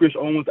have seen Chris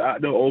Owens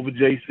out there over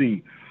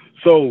JC.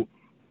 So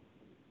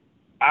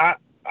I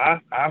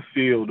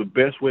feel the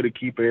best way to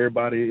keep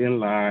everybody in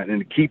line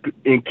and keep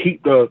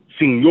the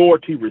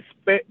seniority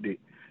respected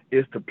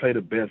is to play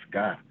the best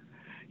guy.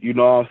 You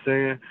know what I'm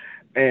saying?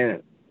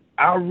 And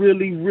I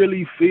really,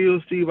 really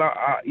feel, Steve,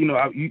 you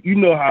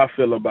know how I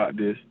feel about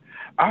this.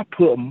 I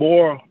put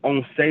more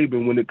on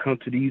Saban when it comes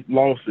to these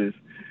losses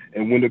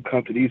and when it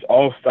comes to these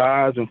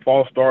offsides and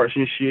false starts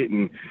and shit.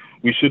 And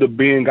we should have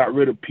got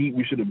rid of Pete.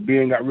 We should have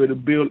got rid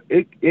of Bill.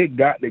 It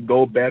got to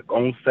go back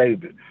on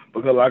Saban,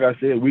 because, like I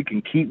said, we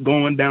can keep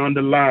going down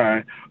the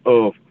line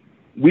of,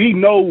 we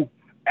know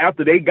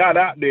after they got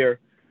out there,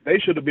 they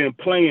should have been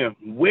playing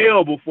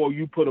well before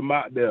you put them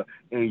out there.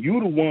 And you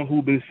the one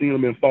who been seeing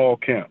them in fall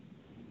camp.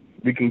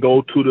 We can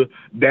go to the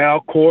Dow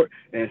Court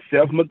and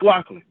Seth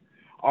McLaughlin.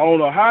 I don't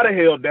know how the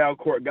hell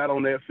Dalcourt got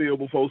on that field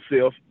before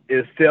Self.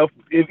 If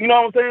you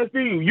know what I'm saying,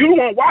 Steve, you the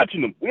one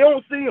watching them. We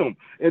don't see them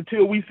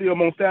until we see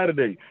them on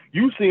Saturday.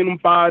 You seeing them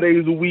 5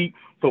 days a week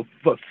for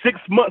 6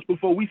 months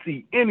before we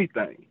see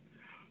anything.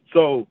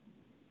 So,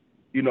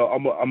 I'm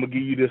gonna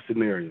give you this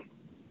scenario.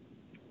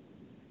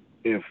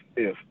 If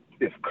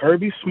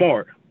Kirby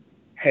Smart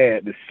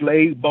had the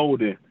Slade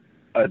Bolden,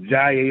 a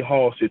Jaiye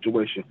Hall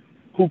situation,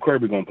 who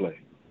Kirby gonna play?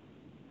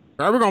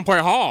 Kirby gonna play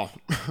Hall.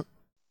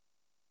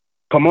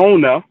 Come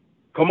on now.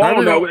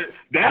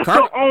 That's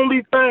the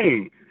only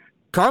thing.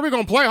 Kirby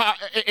gonna play.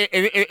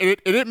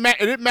 It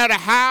didn't matter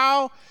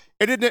how.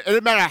 It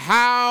didn't matter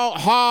how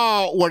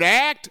Hall would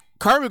act.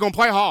 Kirby gonna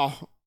play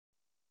Hall.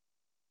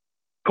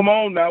 Come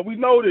on now, we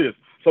know this.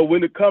 So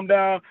when it come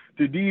down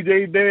to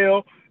DJ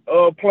Dale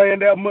playing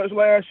that much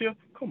last year,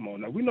 come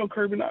on now, we know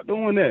Kirby not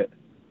doing that.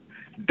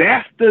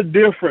 That's the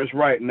difference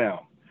right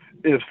now.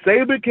 If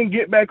Saban can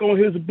get back on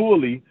his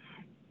bully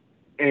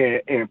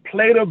and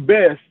play the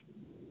best,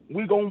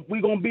 we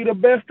gonna be the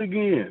best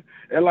again.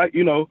 And like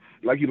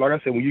I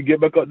said, when you get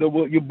back up there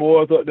with your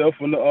boys up there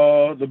from the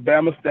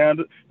Bama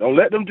standard, don't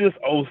let them just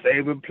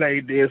Saban play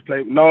this,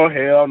 play. No,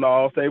 hell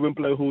no. Saban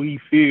play who he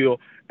feel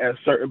at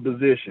certain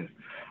positions.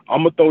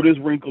 I'm gonna throw this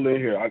wrinkle in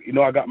here.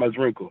 I got my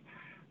wrinkle.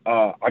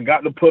 I got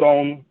to put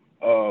on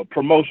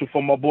promotion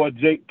for my boy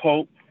Jake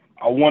Pope.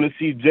 I want to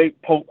see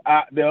Jake Pope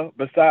out there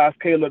besides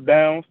Caleb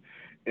Downs.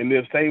 And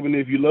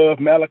if you love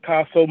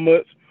Malachi so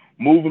much,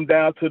 move him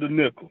down to the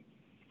nickel.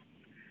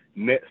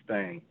 Next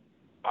thing,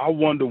 I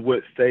wonder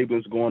what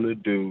Saban's going to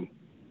do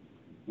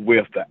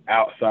with the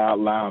outside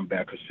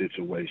linebacker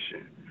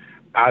situation.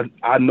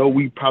 I know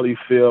we probably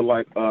feel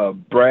like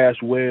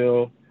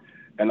Braswell,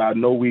 and I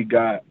know we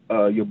got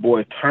your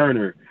boy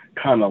Turner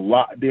kind of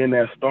locked in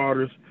as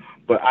starters,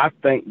 but I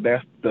think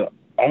that's the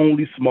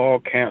only small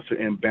cancer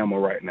in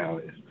Bama right now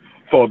is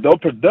for the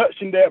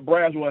production that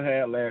Braswell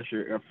had last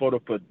year and for the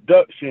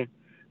production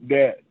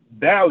that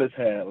Dallas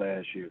had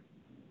last year.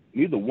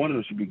 Neither one of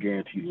them should be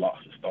guaranteed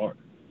lots to start.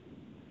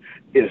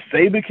 If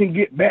Saban can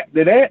get back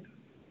to that,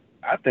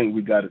 I think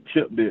we got a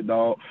chip, big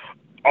dog.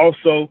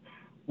 Also,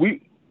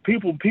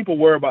 people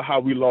worry about how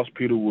we lost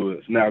Peter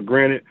Woods. Now,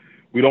 granted,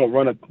 we don't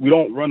run a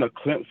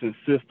Clemson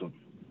system.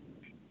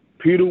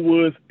 Peter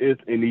Woods is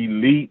an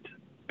elite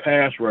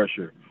pass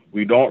rusher.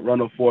 We don't run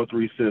a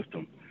 4-3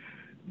 system.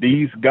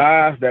 These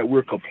guys that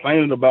we're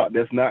complaining about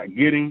that's not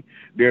getting,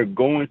 they're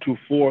going to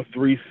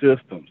 4-3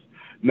 systems.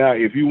 Now,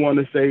 if you want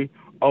to say,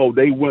 oh,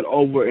 they went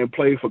over and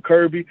played for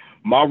Kirby,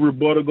 my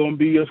rebuttal going to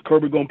be is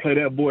Kirby going to play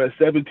that boy at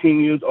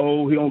 17 years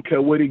old. He don't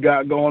care what he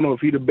got going on. If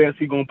he the best,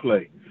 he going to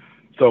play.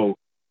 So,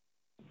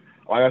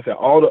 like I said,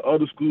 all the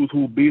other schools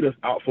who beat us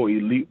out for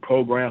elite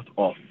programs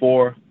are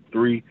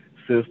 4-3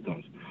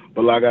 systems.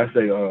 But like I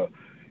say,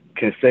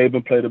 can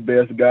Saban play the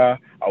best guy?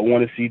 I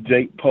want to see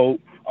Jake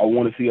Pope. I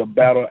want to see a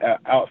battle at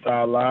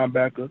outside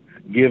linebacker,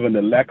 given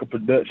the lack of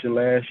production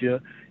last year.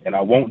 And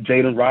I want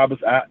Jaden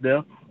Roberts out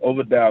there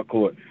over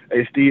Dalcourt.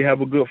 Hey, Steve,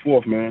 have a good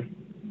fourth, man.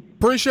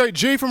 Appreciate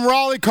G from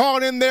Raleigh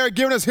calling in there,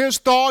 giving us his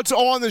thoughts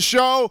on the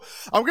show.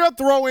 I'm going to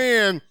throw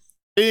in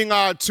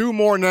two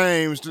more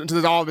names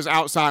to all of his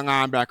outside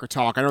linebacker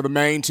talk. I know the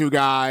main two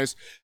guys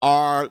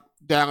are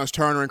Dallas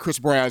Turner and Chris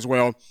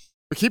Braswell.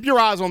 But keep your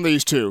eyes on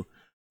these two.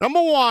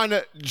 Number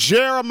one,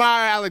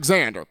 Jeremiah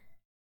Alexander.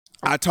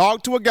 I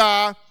talked to a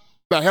guy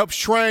that helps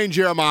train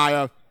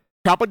Jeremiah a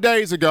couple of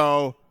days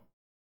ago.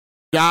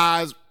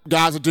 Guy's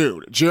a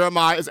dude.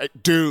 Jeremiah is a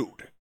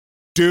dude.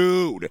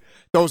 Dude.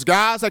 Those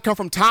guys that come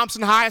from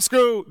Thompson High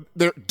School,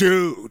 they're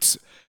dudes.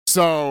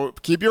 So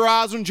keep your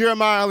eyes on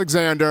Jeremiah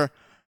Alexander.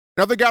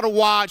 Another guy to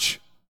watch.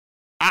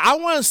 I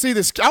want to see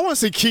this. I want to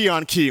see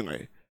Keon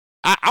Keeley.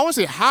 I want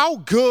to see how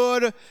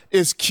good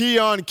is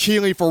Keon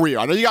Keeley for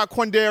real. I know you got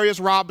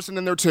Quindarius Robinson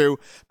in there too,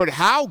 but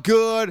how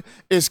good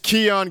is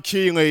Keon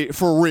Keeley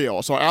for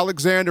real? So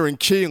Alexander and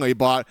Keeley,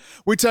 but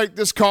we take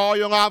this call.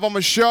 You're live on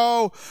the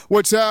show.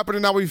 What's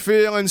happening? How we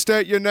feeling?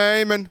 State your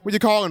name and where you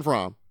calling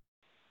from.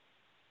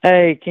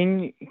 Hey,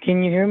 can you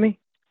hear me?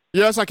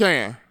 Yes, I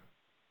can.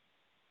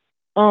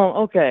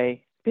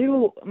 Okay.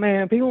 People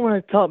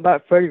want to talk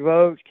about Freddie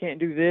Roach, can't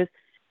do this.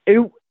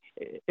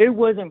 It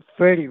wasn't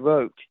Freddie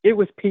Roach. It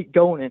was Pete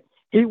Golden.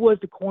 He was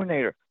the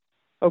coordinator.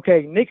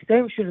 Okay, Nick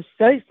Saban should have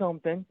said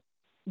something,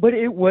 but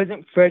it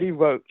wasn't Freddie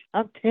Roach.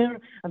 I'm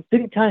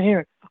sitting tired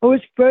hearing, oh,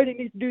 it's Freddie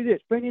needs to do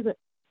this.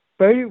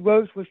 Freddie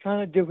Roach was trying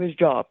to do his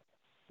job,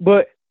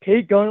 but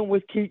Pete Golden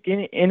was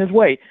keeping in his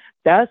way.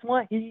 That's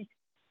why he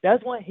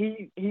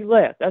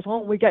left. That's why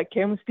we got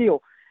Kevin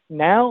Steele.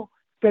 Now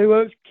Freddie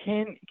Roach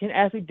can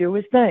actually do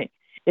his thing.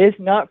 It's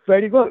not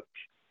Freddie Roach.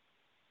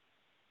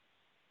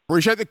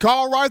 Appreciate the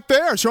call right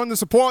there, showing the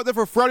support there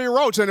for Freddie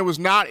Roach. And it was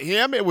not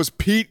him, it was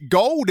Pete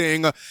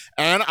Golding.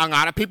 And a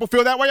lot of people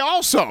feel that way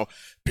also.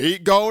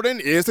 Pete Golding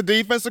is the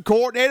defensive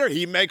coordinator.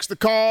 He makes the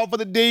call for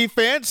the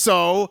defense.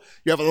 So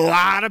you have a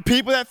lot of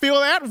people that feel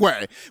that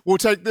way. We'll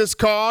take this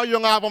call. You're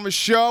live on the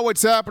show.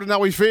 What's happening? How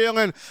we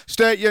feeling?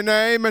 State your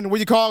name and where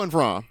you calling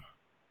from.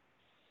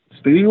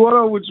 Steve, what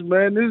up with you,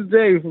 man? This is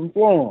Jay from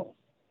Florence.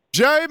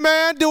 Jay,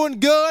 man, doing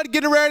good.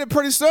 Getting ready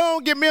pretty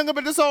soon. Get me a little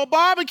bit of this old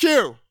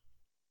barbecue.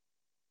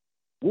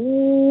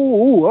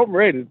 Ooh, I'm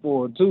ready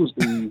for it too,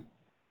 Steve.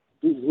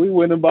 We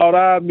went and bought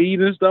our meat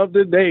and stuff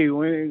today.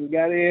 We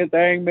got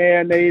everything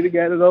marinated,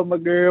 got it up my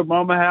girl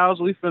mama house.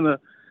 We finna,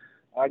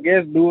 I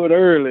guess, do it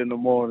early in the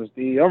morning,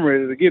 Steve. I'm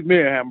ready to get me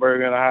a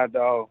hamburger and a hot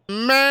dog.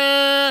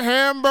 Man,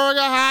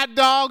 hamburger, hot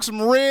dog,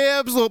 some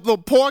ribs, little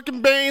pork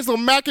and beans,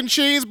 little mac and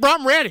cheese. Bro,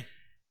 I'm ready.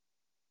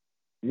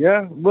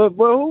 Yeah, but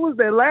who was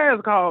that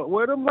last call?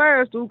 Well, them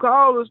last two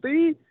callers,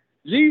 Steve?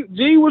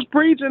 G was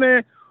preaching,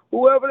 and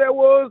whoever that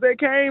was that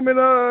came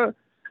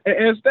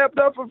and stepped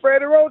up for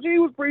Freddie Roach, he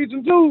was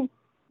preaching too.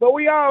 But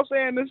we all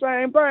saying the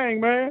same thing,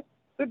 man.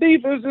 The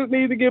defense just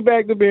needs to get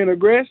back to being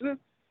aggressive,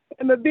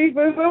 and the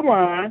defensive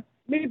line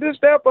need to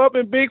step up,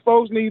 and big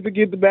folks need to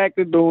get back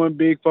to doing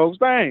big folks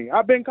thing.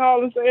 I've been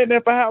calling saying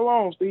that for how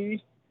long,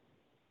 Steve?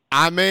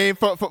 I mean,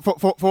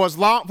 for as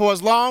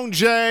long,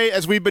 Jay,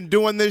 as we've been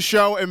doing this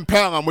show in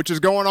Pelham, which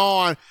is going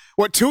on,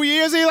 2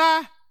 years,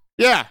 Eli?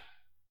 Yeah.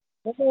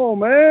 Come on,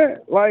 man.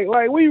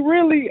 Like we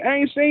really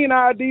ain't seen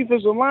our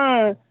defensive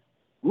line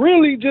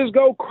really just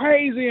go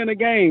crazy in the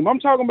game. I'm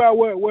talking about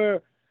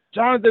where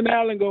Jonathan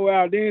Allen go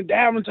out, then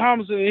Dalvin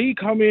Thompson, he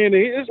come in, and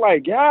it's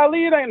like,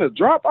 golly, it ain't a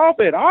drop-off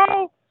at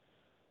all.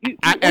 We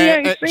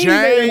ain't seen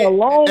that in a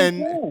long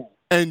time.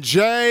 And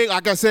Jay,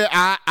 like I said,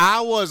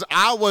 I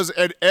was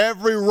at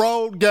every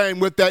road game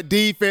with that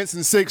defense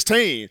in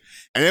 16.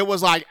 And it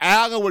was like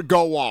Allen would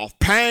go off,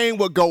 Payne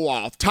would go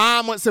off,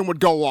 Tomlinson would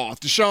go off,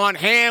 Deshaun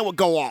Hand would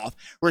go off,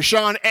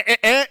 Rashawn,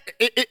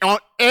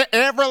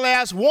 every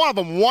last one of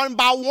them, one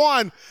by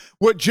one,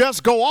 would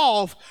just go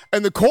off,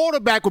 and the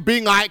quarterback would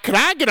be like, "Can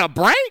I get a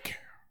break?"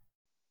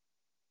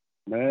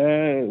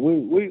 Man,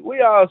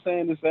 we all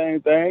saying the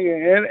same thing,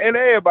 and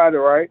everybody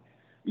right.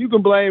 You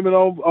can blame it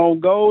on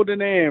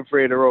Golden and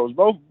Freddie Rose.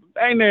 Both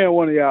ain't there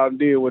one of y'all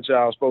did what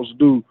y'all supposed to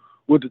do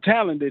with the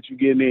talent that you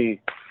getting in.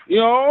 You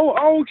know,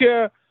 I don't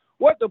care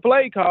what the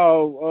play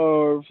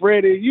call,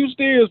 Freddie. You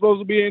still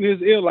supposed to be in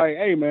his ear like,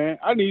 "Hey man,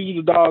 I need you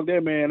to dog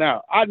that man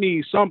out. I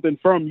need something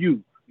from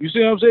you." You see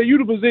what I'm saying? You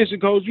the position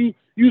coach.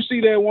 You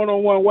see that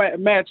one-on-one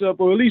matchup,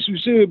 or at least you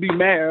should be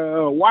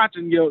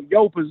watching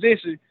your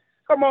position.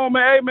 Come on,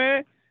 man. Hey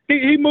man,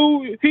 he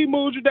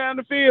moved you down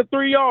the field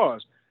 3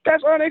 yards.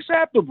 That's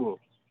unacceptable.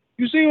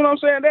 You see what I'm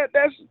saying?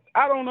 That's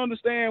I don't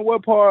understand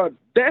what part.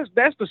 That's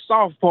the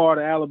soft part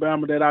of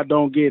Alabama that I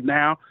don't get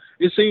now.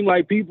 It seems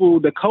like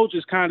the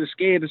coaches kind of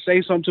scared to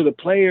say something to the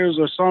players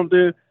or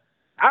something.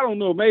 I don't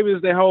know. Maybe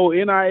it's the whole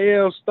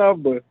NIL stuff,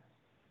 but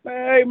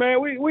man, hey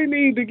man, we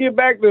need to get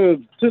back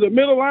to the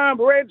middle line.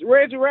 But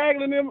Reggie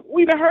Ragland, them,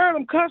 we done heard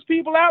them cuss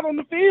people out on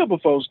the field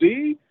before,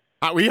 Steve.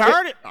 We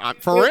heard it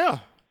for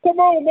real. Come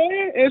on,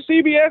 man. And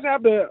CBS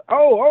have to.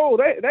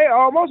 They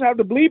almost have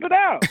to bleep it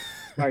out.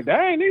 Like,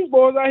 dang, these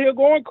boys out here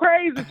going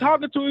crazy,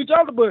 talking to each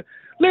other. But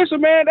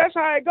listen, man, that's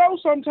how it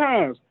goes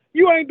sometimes.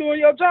 You ain't doing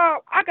your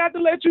job. I got to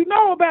let you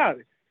know about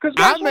it. Because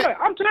guess what?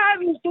 I'm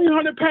tired of this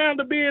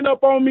 300-pounder being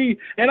up on me,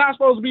 and I'm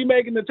supposed to be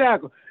making the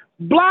tackle.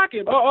 Block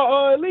him,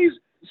 or at least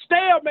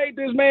stalemate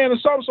this man or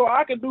something so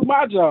I can do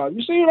my job.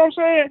 You see what I'm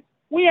saying?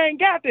 We ain't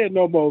got that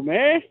no more,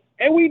 man,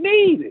 and we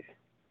need it.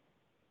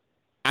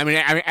 I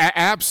mean,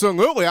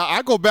 absolutely.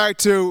 I go back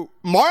to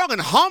Marlon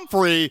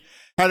Humphrey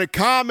had a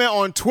comment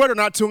on Twitter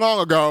not too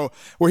long ago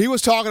where he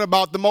was talking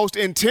about the most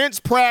intense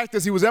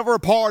practice he was ever a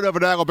part of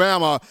at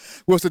Alabama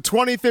was the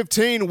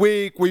 2015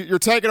 week where you're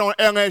taking on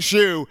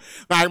LSU.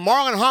 Like,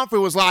 Marlon Humphrey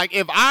was like,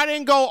 if I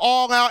didn't go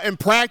all out and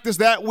practice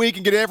that week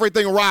and get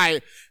everything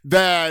right,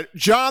 that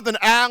Jonathan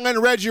Allen,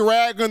 Reggie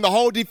Ragland, the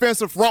whole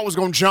defensive front was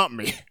going to jump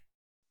me.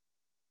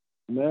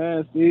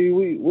 Man, see,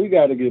 we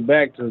got to get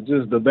back to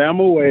just the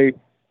Bama way.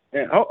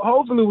 And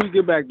hopefully we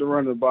get back to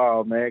running the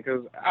ball, man,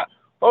 because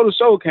the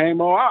show came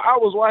on, I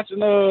was watching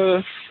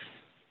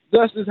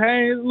Justice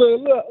Haynes,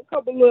 a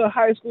couple little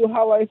high school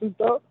highlights and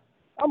stuff.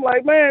 I'm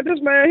like, man,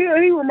 this man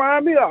here, he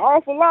remind me an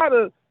awful lot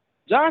of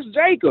Josh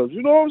Jacobs,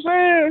 you know what I'm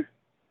saying?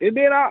 And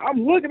then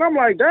I'm looking, I'm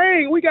like,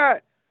 dang, we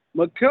got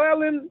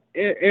McClellan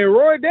and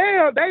Roy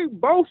Dale, they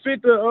both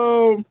fit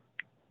the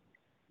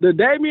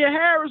Damian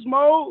Harris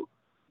mode.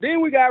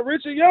 Then we got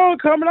Richard Young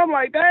coming. I'm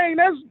like, dang,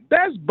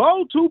 that's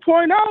Bo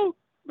 2.0.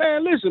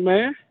 Man, listen,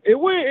 man, if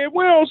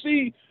we don't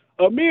see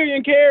a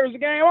million carries a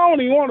game, I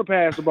don't even want to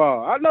pass the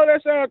ball. I know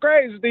that sounds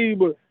crazy, Steve,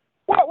 but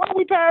what are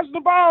we passing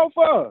the ball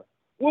for?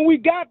 When we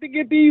got to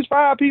get these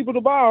 5 people the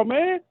ball,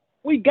 man.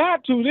 We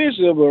got to this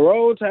year, but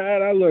Roll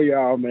Tide, I love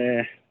y'all,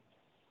 man.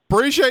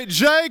 Appreciate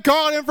Jay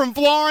calling in from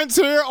Florence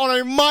here on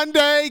a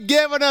Monday,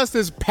 giving us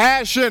his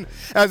passion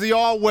as he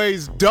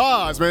always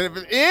does, man.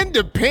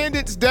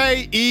 Independence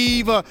Day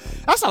Eve.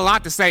 That's a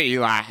lot to say,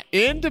 Eli.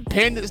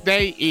 Independence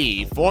Day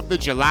Eve, 4th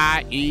of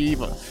July Eve.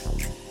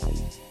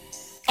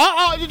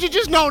 You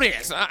just know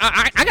this.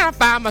 I got to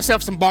find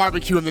myself some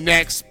barbecue in the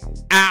next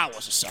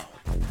hours or so.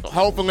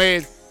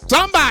 Hopefully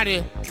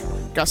somebody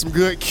got some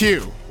good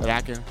cue that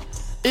I can.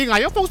 Eli,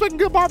 your folks making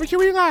good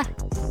barbecue, Eli?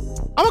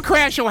 I'm going to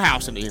crash your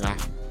house in Eli.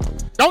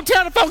 Don't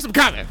tell the folks I'm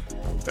coming.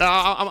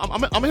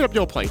 I'm going to hit up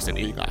your place then,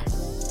 Eli.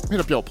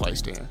 Hit up your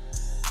place then.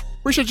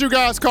 Appreciate you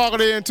guys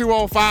calling in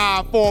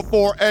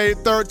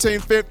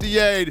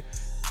 205-448-1358.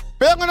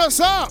 Filling us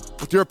up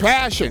with your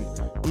passion.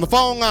 On the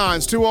phone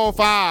lines,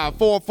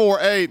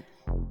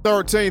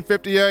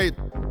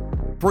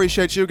 205-448-1358.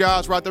 Appreciate you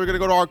guys right there. We're going to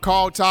go to our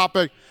call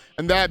topic,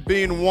 and that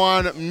being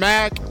one,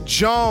 Mac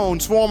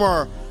Jones,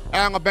 former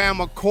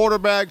Alabama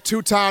quarterback,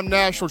 2-time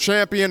national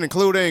champion,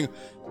 including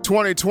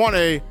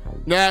 2020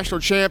 national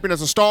champion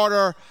as a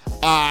starter.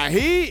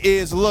 He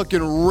is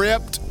looking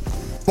ripped,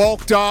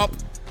 bulked up,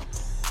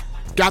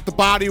 got the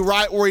body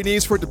right where he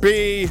needs for it to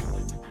be.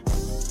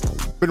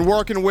 Been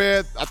working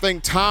with, I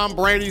think, Tom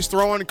Brady's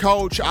throwing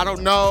coach. I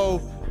don't know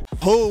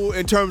who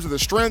in terms of the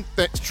strength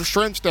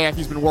staff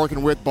he's been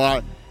working with,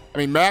 but I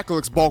mean, Mac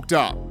looks bulked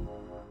up.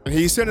 And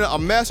he sent a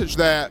message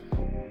that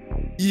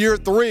year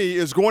 3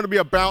 is going to be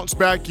a bounce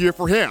back year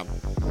for him.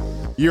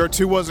 Year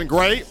 2 wasn't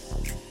great.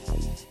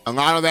 A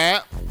lot of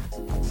that,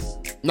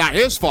 not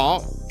his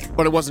fault,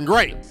 but it wasn't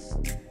great.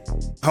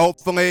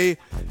 Hopefully,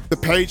 the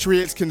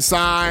Patriots can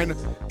sign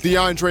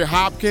DeAndre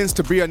Hopkins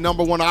to be a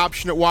number 1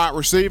 option at wide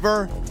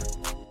receiver.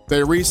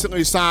 They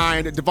recently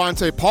signed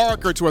Devontae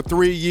Parker to a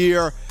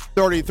 3-year,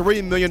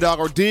 $33 million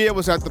deal.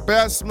 Was that the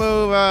best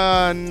move?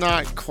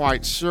 Not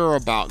quite sure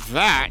about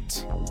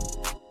that.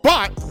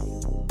 But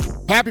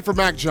happy for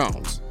Mac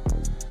Jones.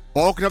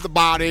 Bulking up the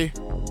body,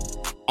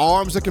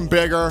 arms looking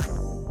bigger,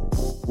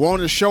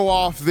 wanting to show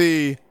off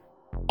the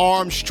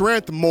arm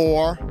strength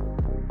more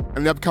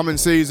in the upcoming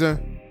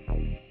season.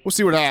 We'll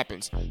see what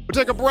happens. We'll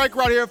take a break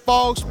right here,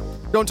 folks.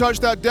 Don't touch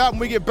that dial. When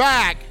we get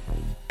back,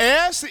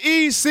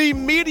 SEC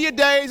Media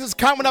Days is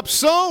coming up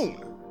soon.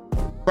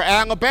 For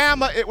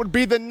Alabama, it would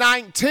be the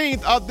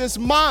 19th of this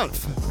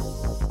month.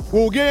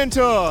 We'll get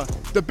into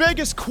the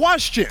biggest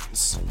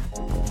questions,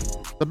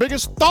 the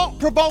biggest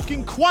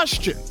thought-provoking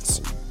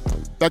questions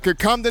that could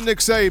come to Nick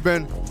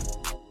Saban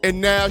in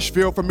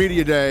Nashville for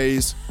Media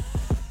Days.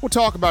 We'll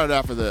talk about it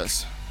after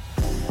this.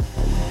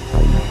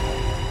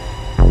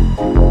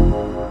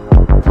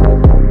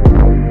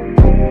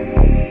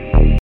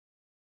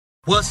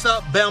 What's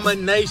up, Bama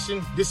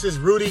Nation? This is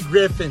Rudy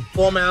Griffin,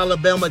 former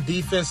Alabama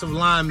defensive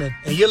lineman,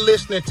 and you're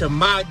listening to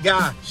my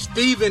guy,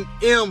 Stephen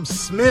M.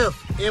 Smith,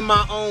 in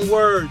my own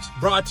words,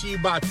 brought to you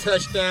by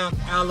Touchdown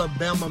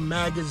Alabama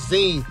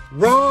Magazine.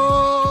 Roll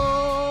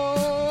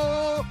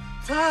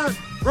Tide,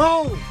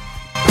 roll!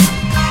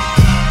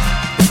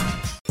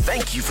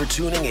 Thank you for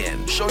tuning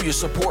in. Show your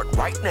support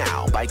right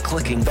now by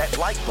clicking that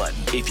like button.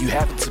 If you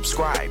haven't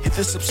subscribed, hit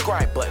the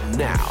subscribe button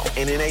now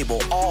and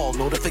enable all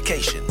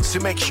notifications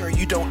to make sure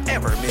you don't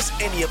ever miss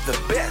any of the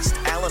best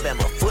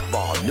Alabama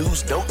football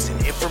news, notes,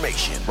 and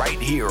information right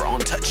here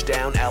on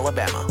Touchdown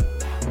Alabama.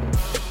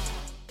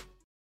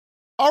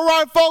 All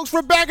right, folks,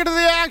 we're back into the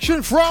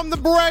action from the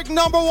break.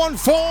 Number one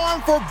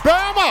form for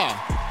Bama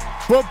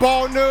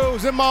football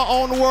news. In my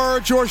own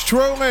words, yours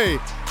truly,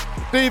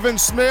 Stephen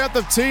Smith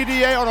of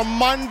TDA on a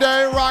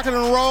Monday, rocking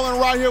and rolling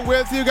right here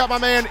with you. Got my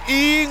man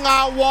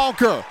Eli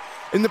Walker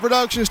in the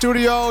production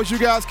studios. You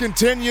guys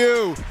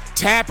continue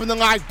tapping the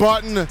like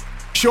button,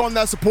 showing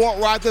that support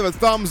right there, the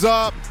thumbs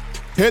up,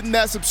 hitting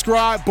that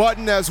subscribe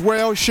button as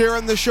well,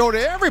 sharing the show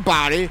to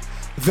everybody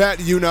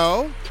that you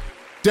know.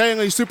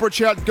 Daily Super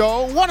Chat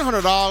Go,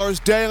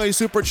 $100. Daily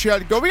Super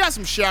Chat Go. We got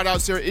some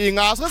shout-outs here,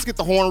 Eli, so let's get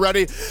the horn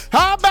ready.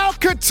 How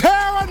about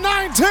Katera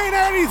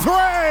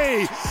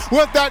 1983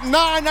 with that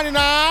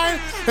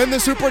 $9.99 in the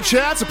Super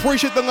Chats?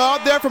 Appreciate the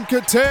love there from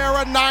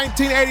Katera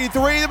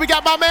 1983. Then we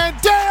got my man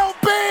Dale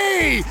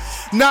B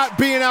not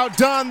being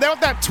outdone there with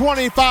that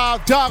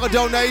 $25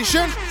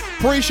 donation.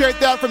 Appreciate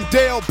that from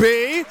Dale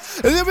B.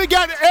 And then we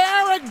got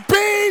Eric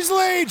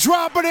Beasley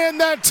dropping in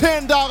that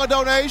 $10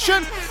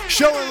 donation.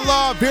 Showing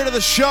love here to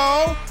the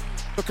show.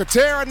 So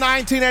Katera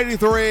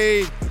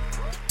 1983,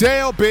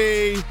 Dale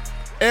B,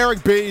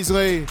 Eric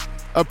Beasley.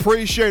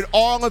 Appreciate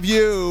all of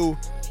you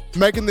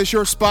making this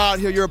your spot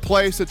here, your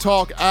place to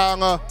talk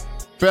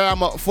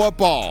Alabama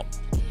football.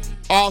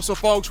 Also,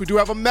 folks, we do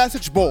have a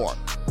message board.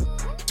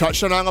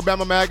 Touchdown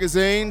Alabama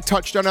Magazine,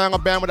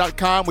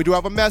 touchdownalabama.com. We do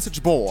have a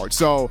message board.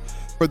 So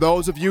for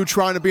those of you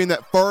trying to be in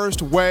that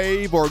first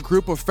wave or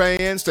group of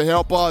fans to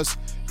help us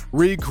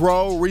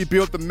regrow,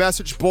 rebuild the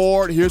message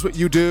board, here's what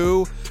you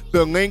do.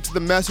 The link to the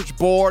message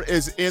board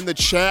is in the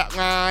chat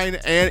line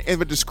and in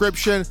the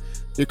description.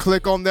 You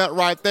click on that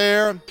right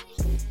there,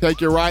 take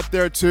you right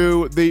there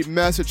to the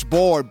message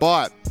board.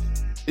 But,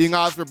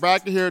 guys, we're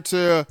back here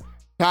to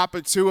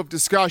topic 2 of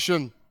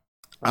discussion.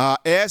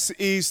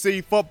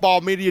 SEC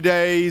Football Media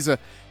Days. It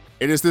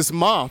is this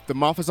month. The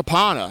month is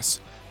upon us.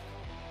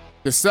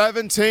 The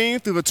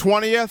 17th through the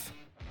 20th,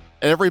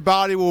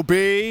 everybody will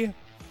be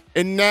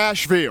in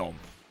Nashville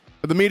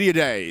for the Media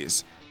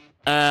Days.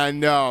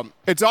 And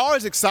it's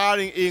always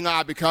exciting,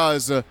 Eli,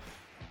 because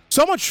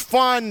so much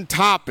fun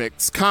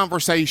topics,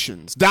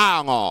 conversations,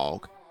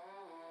 dialogue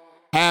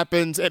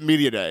happens at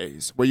Media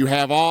Days, where you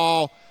have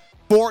all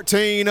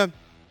 14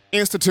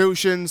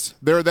 institutions.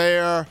 They're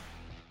there.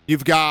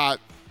 You've got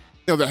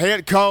the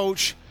head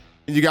coach,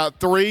 and you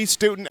got 3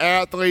 student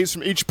athletes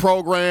from each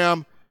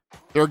program.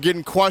 They're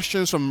getting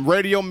questions from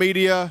radio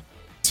media,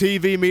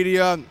 TV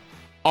media,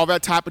 all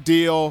that type of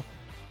deal.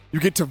 You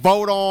get to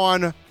vote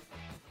on,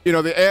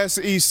 the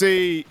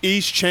SEC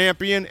East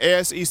champion,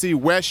 SEC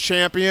West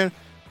champion.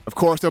 Of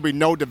course, there'll be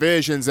no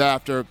divisions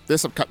after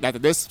this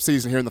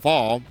season here in the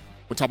fall.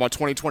 We'll talk about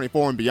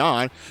 2024 and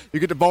beyond. You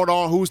get to vote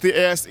on who's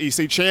the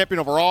SEC champion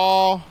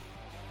overall.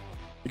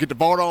 You get to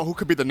vote on who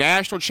could be the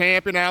national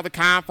champion out of the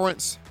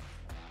conference.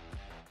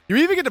 You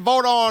even get to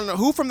vote on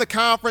who from the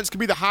conference could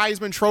be the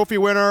Heisman Trophy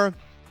winner,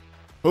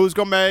 who's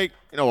going to make,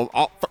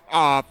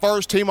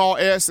 first team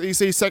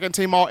All-SEC, second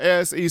team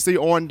All-SEC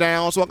on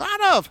down. So a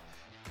lot of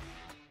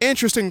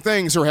interesting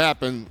things are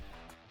happening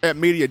at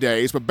Media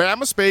Days. But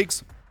Bama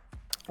Speaks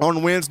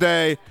on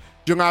Wednesday,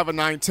 July the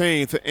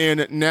 19th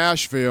in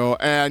Nashville.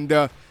 And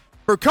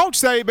for Coach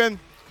Saban,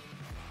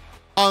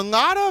 a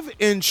lot of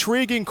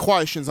intriguing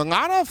questions, a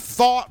lot of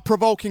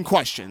thought-provoking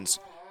questions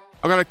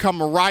are going to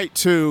come right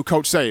to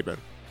Coach Saban.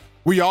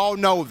 We all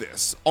know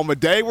this. On the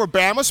day where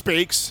Bama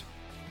speaks,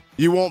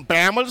 you want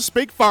Bama to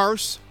speak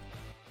first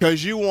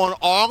because you want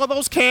all of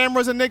those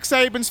cameras in Nick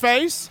Saban's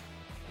face,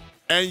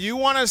 and you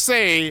want to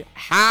see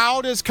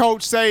how does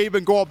Coach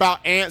Saban go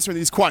about answering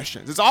these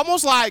questions. It's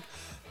almost like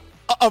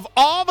of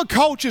all the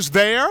coaches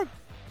there,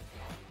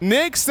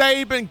 Nick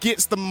Saban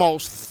gets the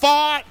most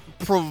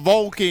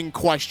thought-provoking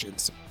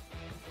questions.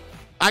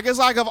 I guess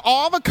like of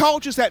all the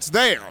coaches that's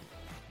there,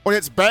 When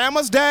it's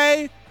Bama's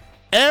day,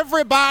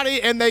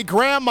 everybody and their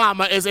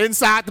grandmama is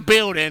inside the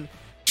building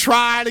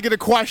trying to get a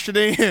question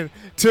in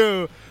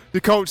to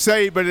Coach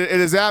Saban. It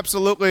is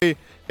absolutely,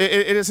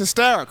 it is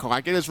hysterical.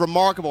 Like, it is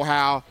remarkable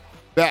how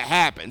that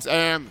happens.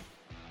 And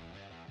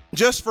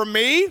just for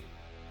me,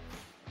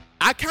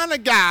 I kind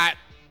of got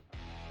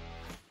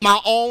my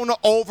own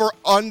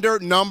over-under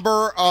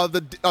number of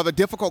the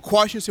difficult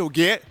questions he'll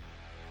get.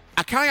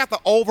 I kind of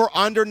got the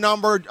over-under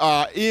number.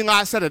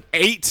 Eli said at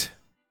 8.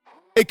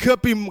 It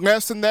could be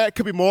less than that. It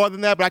could be more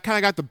than that. But I kind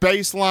of got the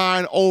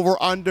baseline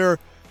over-under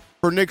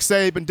for Nick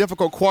Saban.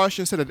 Difficult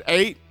questions set at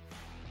 8.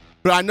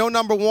 But I know,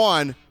 number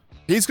one,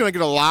 he's going to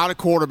get a lot of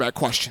quarterback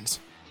questions.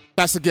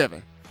 That's a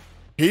given.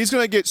 He's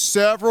going to get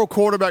several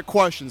quarterback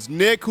questions.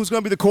 Nick, who's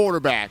going to be the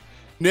quarterback?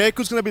 Nick,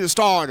 who's going to be the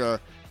starter?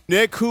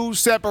 Nick, who's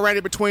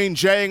separated between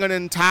Jalen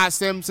and Ty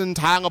Simpson,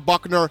 Tyler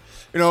Buckner?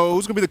 Who's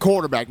going to be the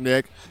quarterback,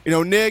 Nick?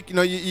 Nick,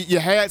 you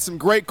had some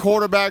great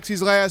quarterbacks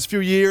these last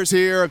few years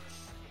here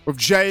with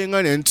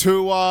Jalen and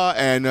Tua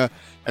and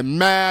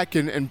Mac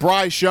and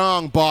Bryce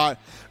Young. But,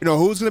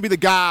 who's going to be the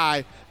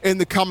guy in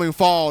the coming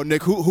fall,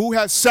 Nick? Who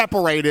has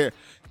separated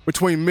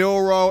between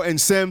Milroe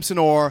and Simpson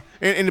or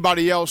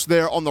anybody else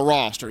there on the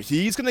roster?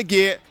 He's going to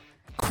get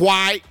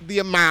quite the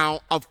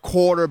amount of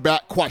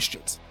quarterback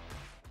questions.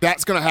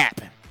 That's going to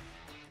happen.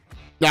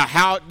 Now,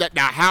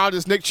 how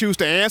does Nick choose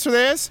to answer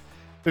this?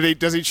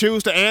 Does he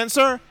choose to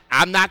answer?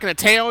 I'm not going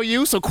to tell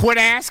you, so quit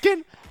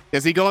asking.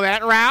 Does he go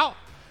that route?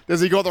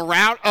 Does he go the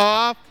route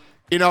of,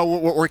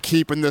 we're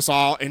keeping this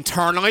all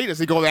internally? Does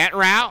he go that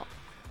route?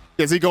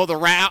 Does he go the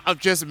route of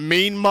just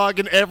mean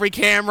mugging every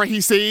camera he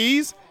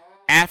sees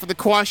after the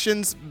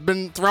question's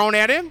been thrown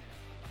at him?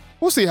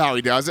 We'll see how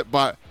he does it,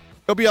 but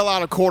there'll be a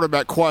lot of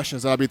quarterback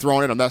questions that'll be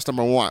thrown at him. That's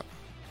number one.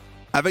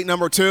 I think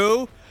number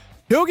two,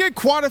 he'll get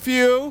quite a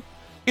few,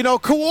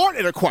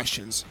 coordinator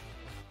questions.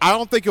 I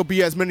don't think he'll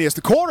be as many as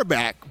the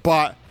quarterback,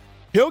 but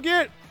he'll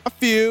get a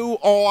few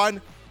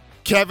on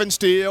Kevin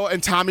Steele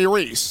and Tommy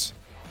Rees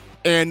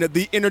and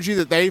the energy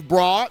that they've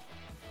brought,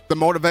 the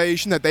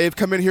motivation that they've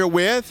come in here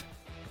with.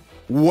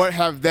 What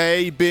have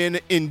they been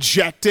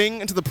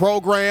injecting into the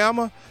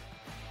program?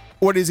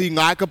 What does he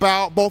like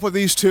about both of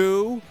these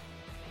two?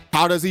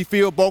 How does he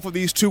feel both of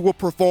these two will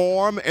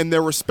perform in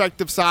their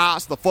respective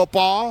sides of the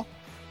football?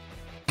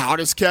 How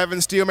does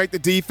Kevin Steele make the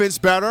defense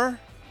better?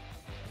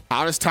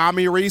 How does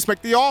Tommy Rees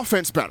make the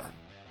offense better?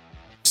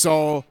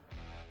 So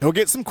he'll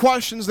get some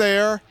questions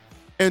there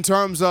in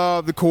terms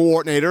of the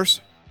coordinators.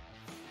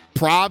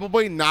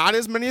 Probably not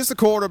as many as the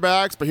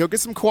quarterbacks, but he'll get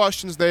some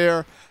questions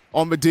there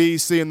on the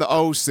DC and the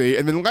OC.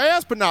 And then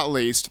last but not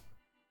least,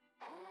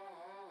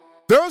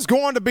 there's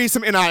going to be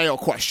some NIL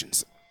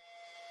questions.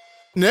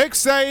 Nick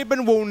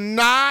Saban will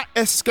not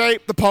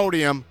escape the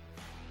podium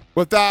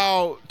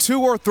without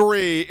 2 or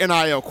 3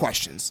 NIL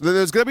questions.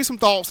 There's going to be some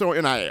thoughts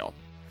on NIL.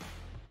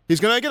 He's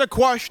going to get a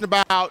question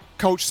about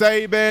Coach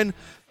Saban.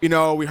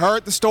 We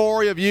heard the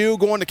story of you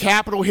going to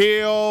Capitol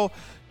Hill,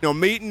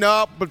 meeting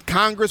up with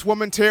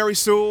Congresswoman Terry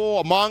Sewell,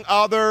 among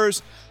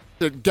others,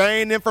 to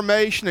gain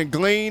information and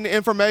glean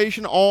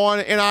information on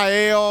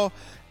NIL.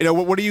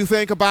 What do you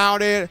think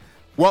about it?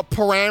 What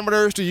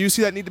parameters do you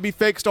see that need to be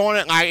fixed on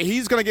it?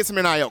 He's going to get some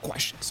NIL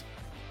questions.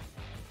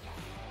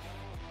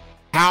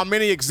 How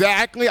many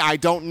exactly? I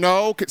don't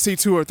know. Could see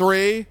 2 or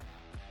 3.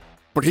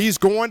 But he's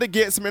going to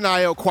get some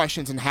NIL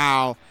questions and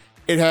how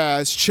it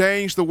has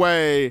changed the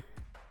way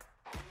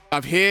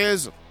of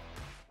his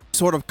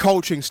sort of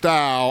coaching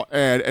style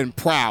and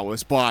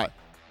prowess. But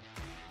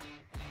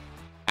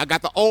I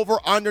got the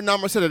over-under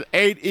number set at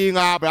 8,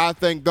 Eli, but I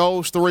think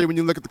those 3, when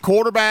you look at the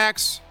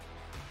quarterbacks,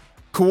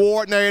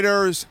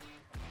 coordinators,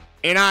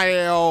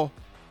 NIL,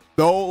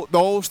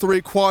 those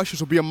 3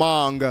 questions will be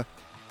among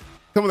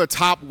some of the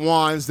top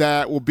ones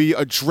that will be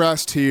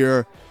addressed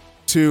here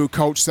to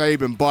Coach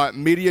Saban. But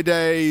media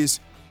days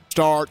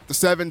start the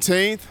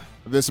 17th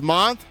of this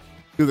month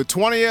through the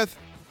 20th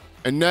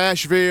in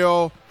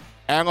Nashville.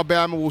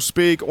 Alabama will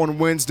speak on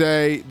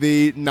Wednesday,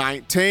 the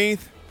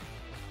 19th.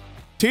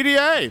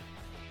 TDA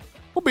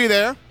will be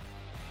there.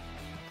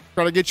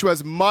 Try to get you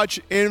as much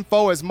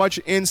info, as much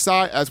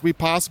insight as we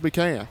possibly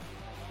can.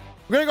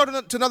 We're going to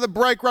go to another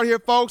break right here,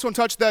 folks. Don't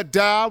touch that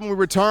dial. When we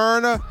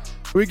return,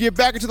 we get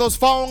back into those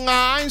phone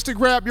lines to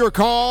grab your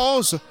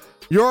calls,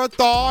 your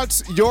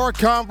thoughts, your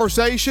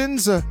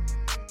conversations.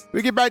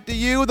 We get back to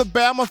you, the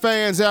Bama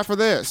fans, after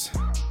this.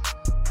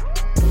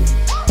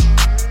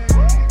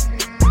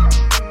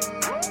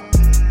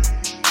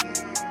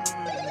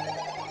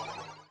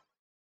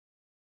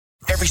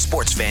 Every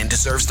sports fan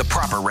deserves the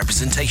proper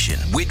representation.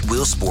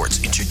 Whitwell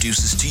Sports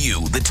introduces to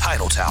you the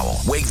Title Towel.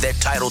 Wave that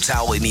Title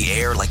Towel in the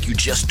air like you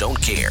just don't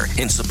care.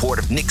 In support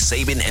of Nick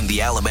Saban and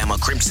the Alabama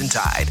Crimson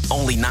Tide.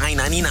 Only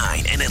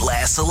 $9.99 and it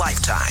lasts a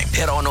lifetime.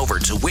 Head on over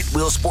to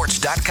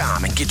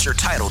whitwellsports.com and get your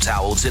Title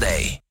Towel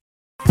today.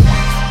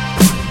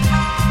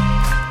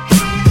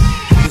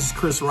 This is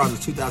Chris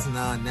Rogers,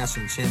 2009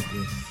 national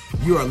champion.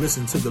 You are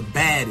listening to the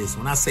baddest,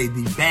 when I say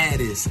the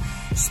baddest,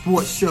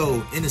 sports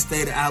show in the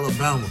state of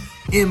Alabama.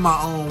 In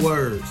my own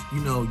words,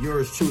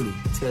 yours truly,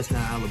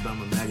 Touchdown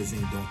Alabama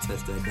Magazine. Don't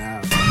touch that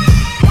dial.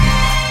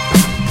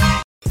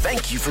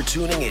 Thank you for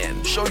tuning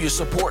in. Show your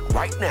support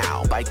right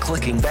now by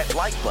clicking that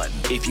like button.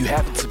 If you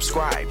haven't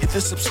subscribed, hit the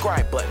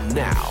subscribe button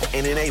now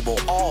and enable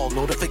all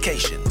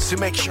notifications to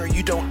make sure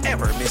you don't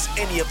ever miss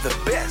any of the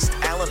best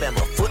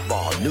Alabama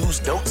football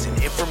news, notes,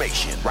 and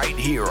information right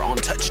here on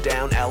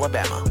Touchdown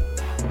Alabama.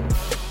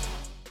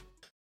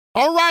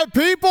 All right,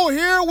 people,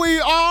 here we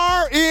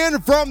are in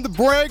from the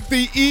break,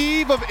 the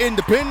eve of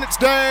Independence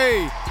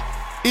Day,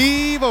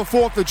 eve of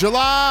 4th of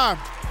July.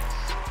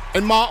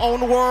 In my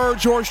own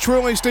words, yours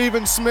truly,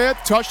 Stephen Smith,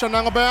 Touchdown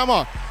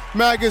Alabama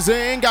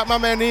Magazine. Got my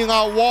man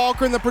Eli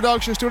Walker in the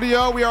production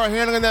studio. We are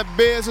handling that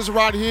business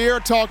right here,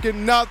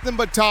 talking nothing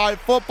but Tide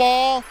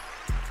football.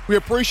 We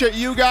appreciate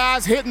you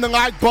guys hitting the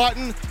like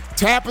button,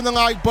 tapping the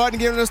like button,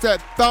 giving us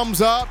that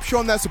thumbs up,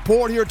 showing that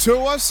support here to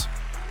us.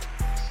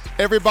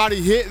 Everybody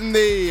hitting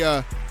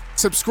the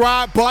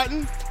subscribe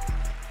button,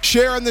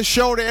 sharing the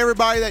show to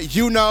everybody that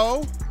you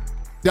know,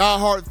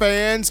 diehard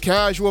fans,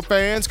 casual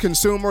fans,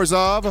 consumers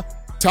of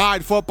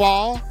Tide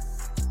football.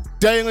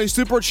 Daily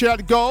Super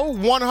Chat Go,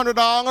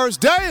 $100.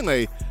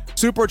 Daily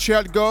Super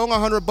Chat Go,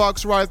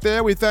 $100 right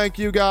there. We thank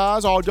you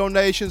guys. All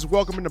donations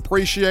welcome and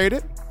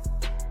appreciated.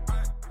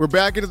 We're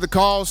back into the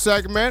call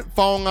segment.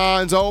 Phone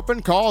lines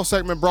open. Call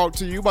segment brought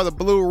to you by the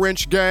Blue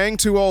Wrench Gang,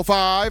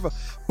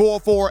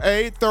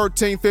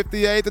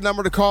 205-448-1358. The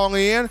number to call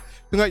in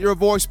to let your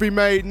voice be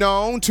made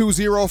known,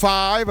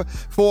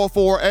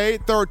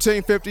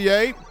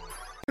 205-448-1358.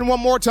 And one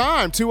more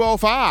time,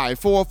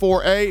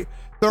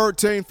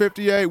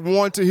 205-448-1358.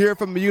 Want to hear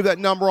from you. That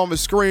number on the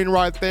screen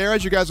right there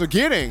as you guys are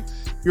getting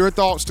your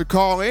thoughts to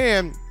call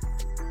in.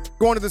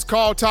 Going to this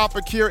call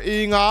topic here,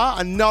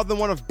 Eli, another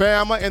one of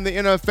Bama in the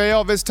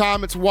NFL. This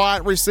time it's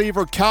wide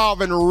receiver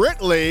Calvin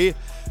Ridley,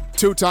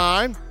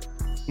 two-time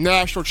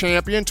national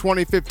champion,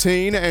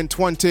 2015 and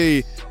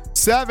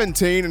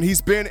 2017. And he's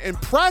been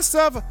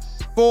impressive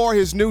for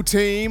his new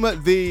team,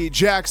 the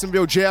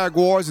Jacksonville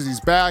Jaguars, as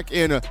he's back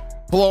in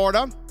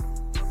Florida.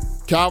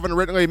 Calvin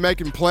Ridley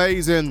making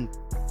plays in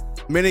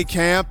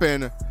minicamp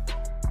and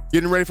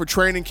getting ready for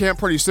training camp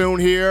pretty soon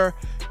here.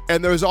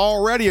 And there's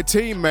already a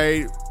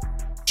teammate,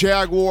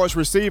 Jaguars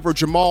receiver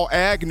Jamal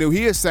Agnew.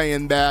 He is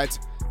saying that,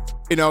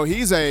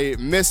 he's a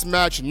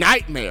mismatch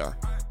nightmare,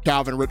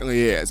 Calvin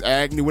Ridley is.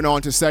 Agnew went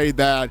on to say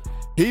that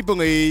he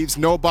believes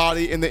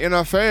nobody in the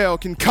NFL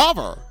can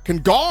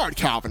guard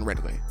Calvin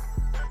Ridley.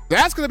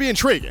 That's going to be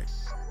intriguing.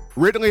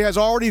 Ridley has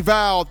already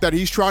vowed that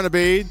he's trying to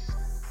be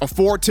a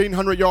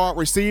 1,400-yard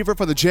receiver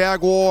for the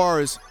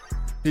Jaguars.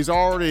 He's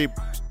already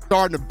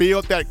starting to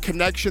build that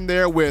connection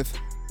there with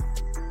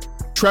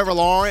Trevor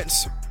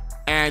Lawrence.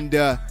 And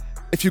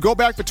if you go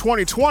back to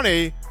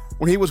 2020,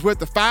 when he was with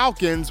the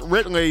Falcons,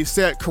 Ridley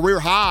set career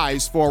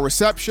highs for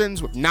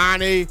receptions with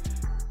 90,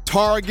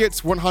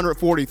 targets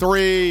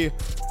 143,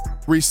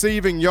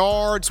 receiving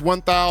yards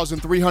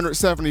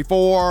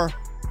 1,374.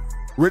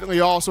 Ridley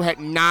also had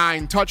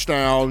 9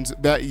 touchdowns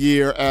that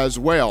year as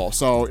well.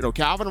 So,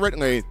 Calvin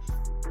Ridley,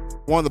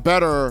 one of the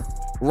better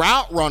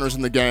route runners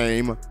in the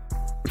game,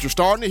 but you're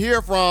starting to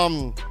hear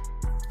from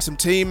some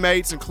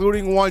teammates,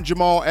 including one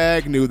Jamal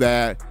Agnew,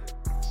 that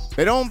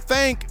they don't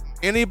think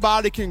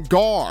anybody can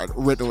guard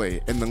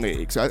Ridley in the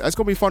league. So that's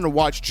going to be fun to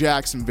watch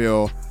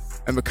Jacksonville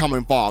in the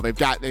coming fall. They've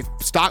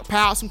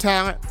stockpiled some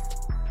talent.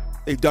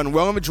 They've done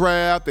well in the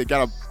draft. They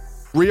got a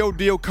real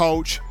deal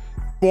coach,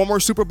 former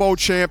Super Bowl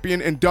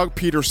champion, and Doug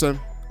Peterson.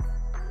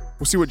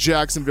 We'll see what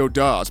Jacksonville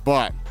does.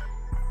 But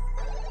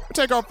we'll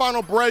take our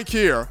final break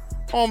here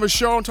on the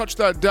show and touch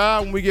that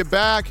dial. When we get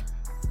back,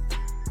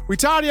 we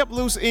tidy up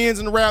loose ends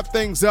and wrap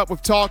things up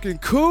with talking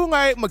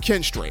Kool-Aid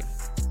McKinstry.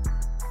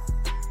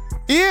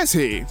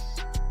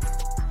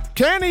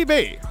 Can he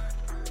be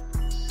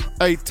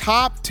a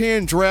top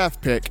 10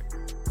 draft pick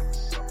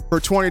for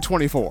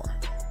 2024?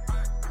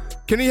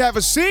 Can he have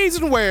a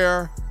season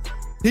where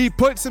he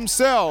puts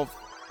himself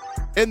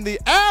in the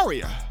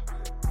area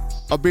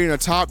of being a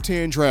top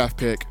 10 draft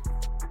pick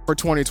for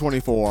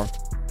 2024?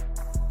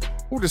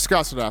 We'll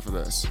discuss it after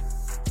this.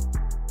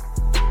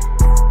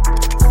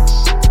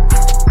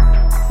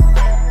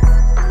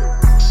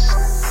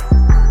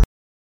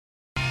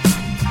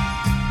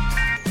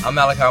 I'm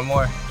Malachi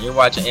Moore. You're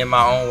watching In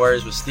My Own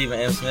Words with Stephen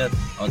M. Smith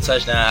on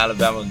Touchdown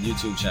Alabama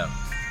YouTube channel.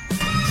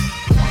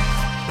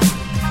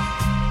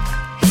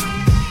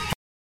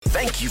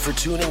 Thank you for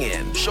tuning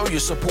in. Show your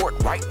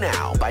support right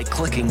now by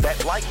clicking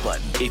that like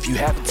button. If you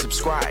haven't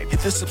subscribed, hit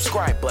the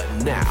subscribe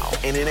button now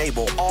and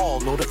enable all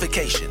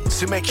notifications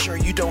to make sure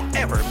you don't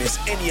ever miss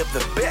any of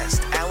the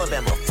best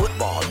Alabama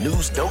football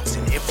news, notes,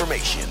 and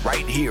information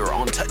right here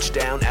on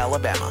Touchdown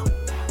Alabama.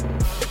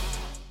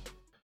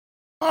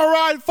 All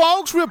right,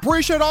 folks, we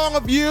appreciate all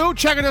of you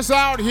checking us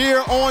out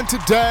here on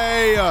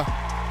today.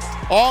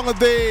 All of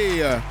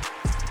the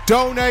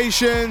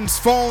donations,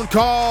 phone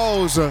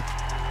calls,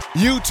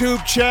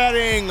 YouTube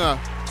chatting,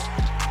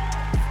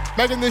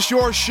 Making this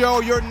your show,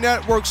 your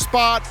network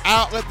spot,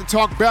 outlet to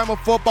talk Bama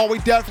football. We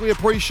definitely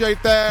appreciate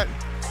that.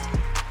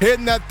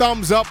 Hitting that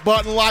thumbs up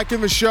button,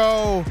 liking the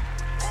show,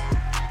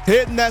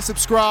 hitting that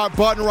subscribe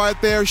button right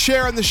there,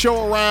 sharing the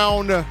show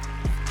around,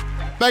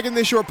 making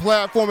this your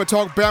platform to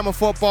talk Bama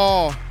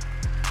football.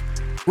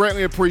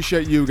 Greatly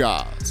appreciate you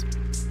guys.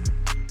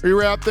 We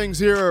wrap things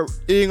here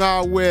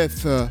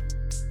with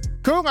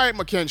Kool-Aid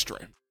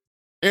McKinstry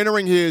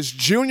entering his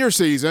junior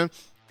season,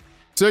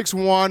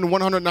 6'1",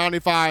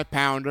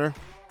 195-pounder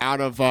out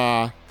of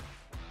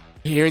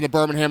here in the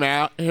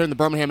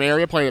Birmingham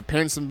area, played at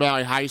Pinson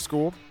Valley High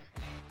School.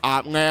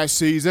 Last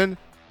season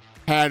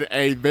had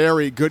a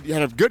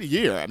good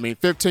year. I mean,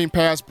 15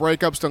 pass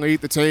breakups to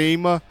lead the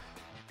team.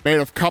 Made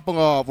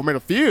a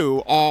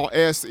few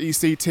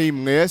All-SEC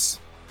team lists.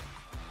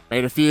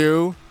 Made a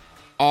few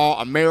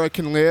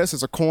All-American lists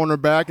as a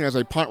cornerback and as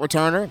a punt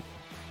returner.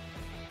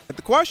 But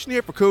the question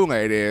here for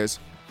Kool-Aid is,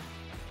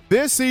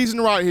 this season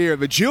right here,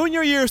 the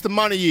junior year is the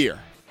money year.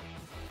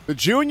 The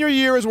junior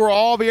year is where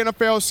all the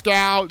NFL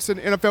scouts and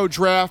NFL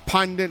draft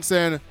pundits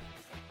and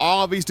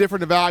all of these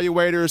different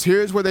evaluators,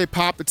 here's where they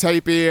pop the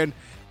tape in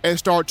and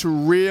start to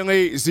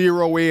really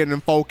zero in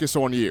and focus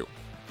on you.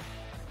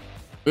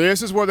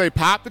 This is where they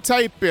pop the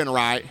tape in,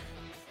 right?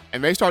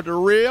 And they start to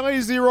really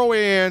zero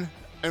in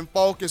and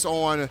focus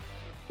on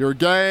your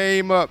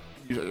game,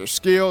 your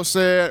skill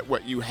set,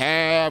 what you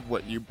have,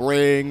 what you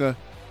bring,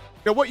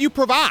 what you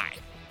provide,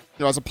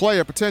 as a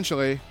player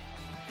potentially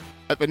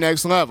at the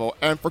next level.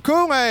 And for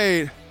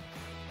Kool-Aid,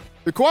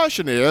 the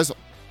question is,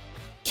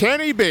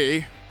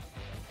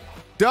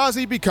 does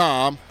he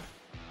become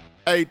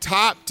a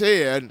top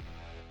 10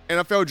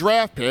 NFL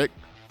draft pick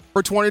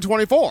for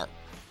 2024?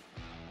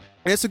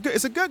 And it's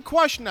a good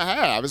question to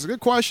have. It's a good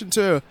question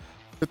to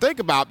think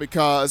about,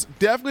 because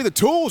definitely the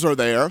tools are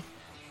there.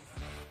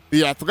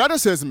 The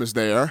athleticism is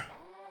there.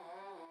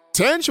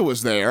 Potential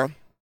is there.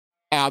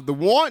 The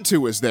want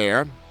to is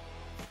there.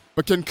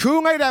 But can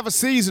Kool-Aid have a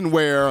season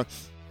where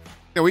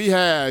he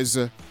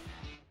has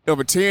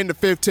over 10 to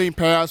 15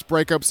 pass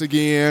breakups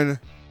again,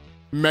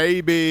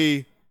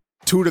 maybe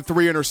 2 to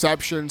 3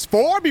 interceptions?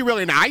 4 would be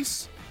really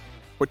nice,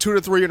 but 2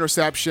 to 3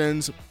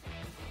 interceptions.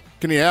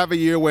 Can he have a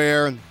year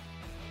where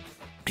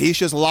he's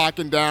just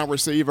locking down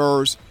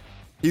receivers?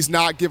 He's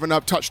not giving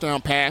up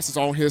touchdown passes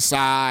on his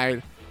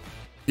side.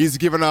 He's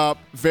given up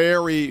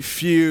very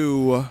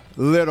few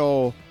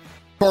little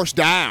first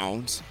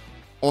downs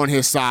on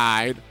his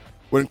side.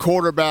 When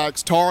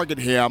quarterbacks target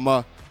him,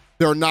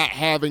 they're not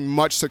having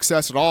much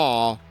success at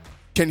all.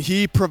 Can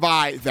he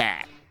provide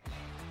that?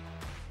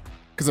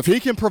 Because if he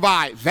can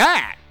provide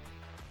that,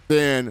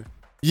 then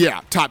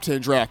yeah, top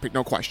 10 draft pick,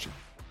 no question.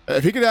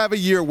 If he could have a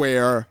year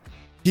where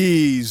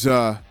he's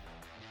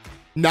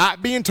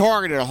not being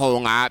targeted a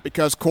whole lot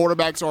because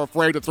quarterbacks are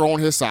afraid to throw on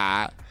his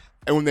side,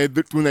 and when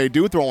they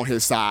do throw on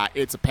his side,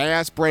 it's a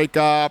pass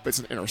breakup, it's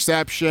an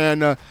interception,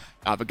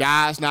 the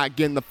guy's not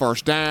getting the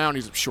first down,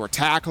 he's a short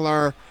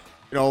tackler,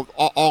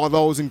 all of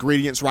those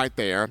ingredients right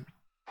there.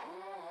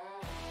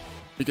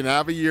 He can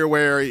have a year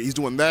where he's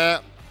doing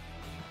that,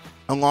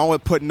 along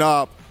with putting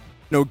up,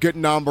 good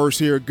numbers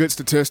here, good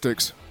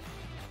statistics.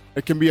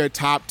 It can be a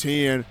top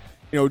 10,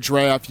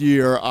 draft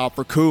year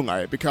for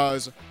Kool-Aid,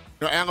 because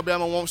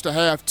Alabama wants to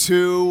have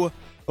 2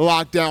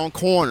 lockdown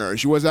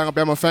corners. You as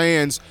Alabama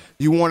fans,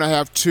 you want to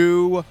have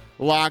 2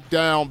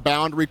 lockdown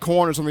boundary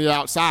corners on the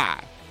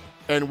outside.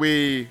 And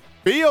we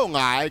feel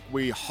like,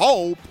 we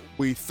hope,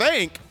 we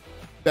think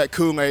that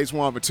Kool-Aid's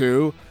one of the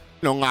 2,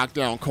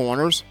 lockdown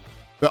corners.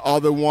 The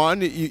other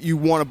one, you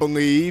want to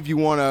believe, you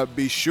want to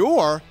be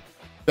sure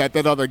that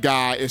other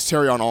guy is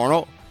Terrion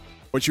Arnold.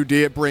 But you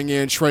did bring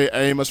in Trey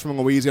Amos from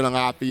Louisiana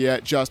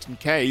Lafayette just in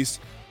case,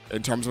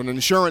 in terms of an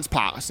insurance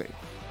policy.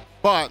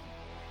 But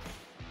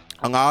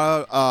a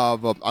lot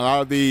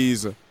of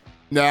these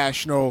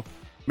national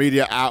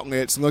media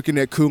outlets looking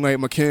at Kool-Aid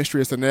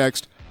McKinstry as the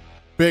next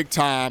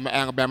big-time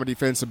Alabama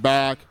defensive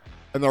back,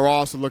 and they're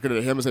also looking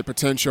at him as a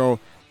potential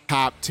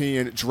top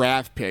 10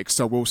 draft pick.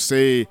 So we'll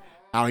see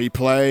how he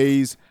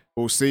plays.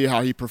 We'll see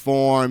how he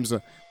performs.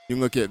 You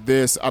look at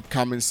this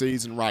upcoming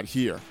season right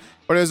here.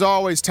 But as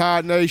always,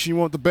 Tide Nation, you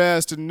want the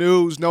best in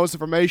news, notes,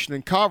 information,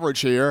 and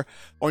coverage here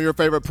on your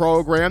favorite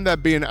program,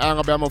 that being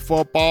Alabama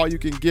football. You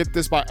can get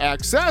this by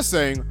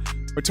accessing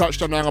the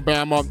Touchdown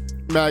Alabama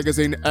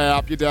magazine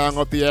app. You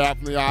download the app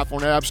from the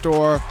iPhone App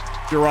Store.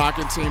 If you're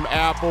rocking Team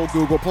Apple,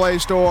 Google Play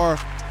Store.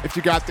 If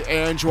you got the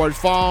Android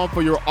phone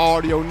for your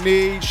audio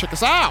needs, check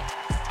us out.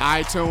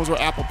 iTunes or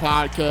Apple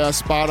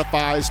Podcasts,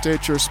 Spotify,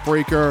 Stitcher,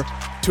 Spreaker,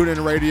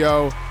 TuneIn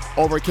Radio,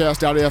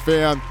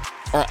 Overcast.fm,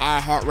 or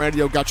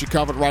iHeartRadio got you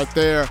covered right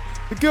there.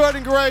 The good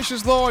and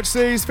gracious Lord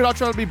sees fit. I'm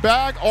trying to be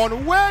back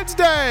on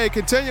Wednesday,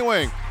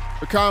 continuing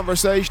the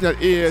conversation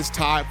that is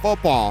Tide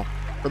football.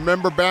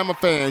 Remember, Bama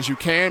fans, you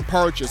can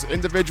purchase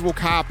individual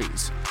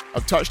copies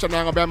of Touchdown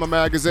Alabama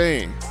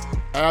magazine.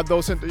 Have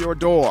those sent to your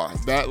door.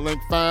 That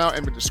link found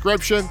in the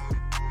description.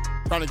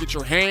 Trying to get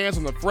your hands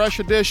on the fresh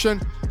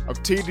edition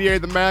of TDA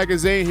the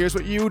magazine. Here's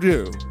what you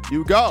do.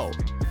 You go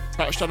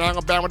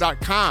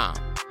touchdownalabama.com.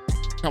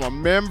 Become a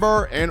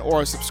member and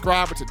or a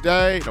subscriber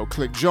today.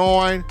 Click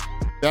join.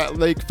 That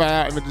link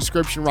found in the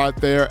description right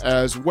there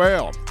as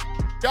well.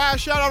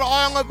 Guys, shout out to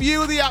all of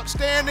you, the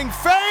outstanding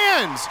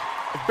fans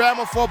of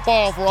Bama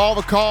football, for all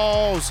the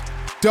calls,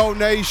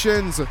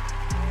 donations,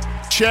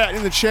 chat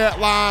in the chat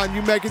line,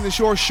 you making this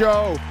your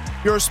show,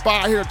 your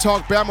spot here to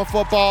talk Bama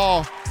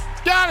football.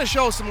 Gotta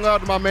show some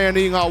love to my man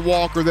Egon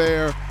Walker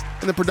there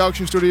in the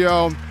production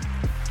studio.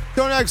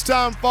 Till next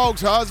time,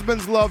 folks,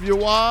 husbands love your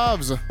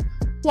wives.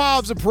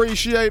 Wives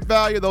appreciate,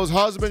 value those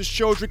husbands.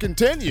 Children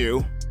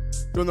continue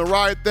doing the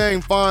right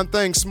thing, fun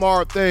thing,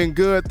 smart thing,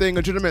 good thing,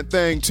 legitimate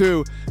thing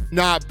too.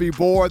 Not be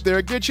bored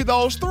there. Get you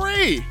those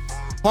 3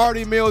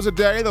 hearty meals a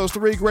day, those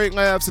 3 great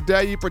laughs a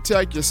day. You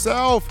protect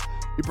yourself.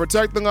 You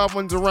protect the loved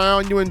ones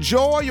around you.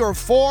 Enjoy your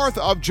 4th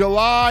of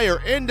July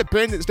or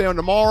Independence Day on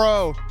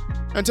tomorrow.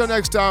 Until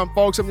next time,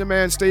 folks, I'm your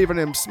man, Stephen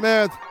M.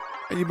 Smith,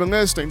 and you've been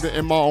listening to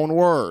In My Own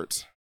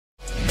Words.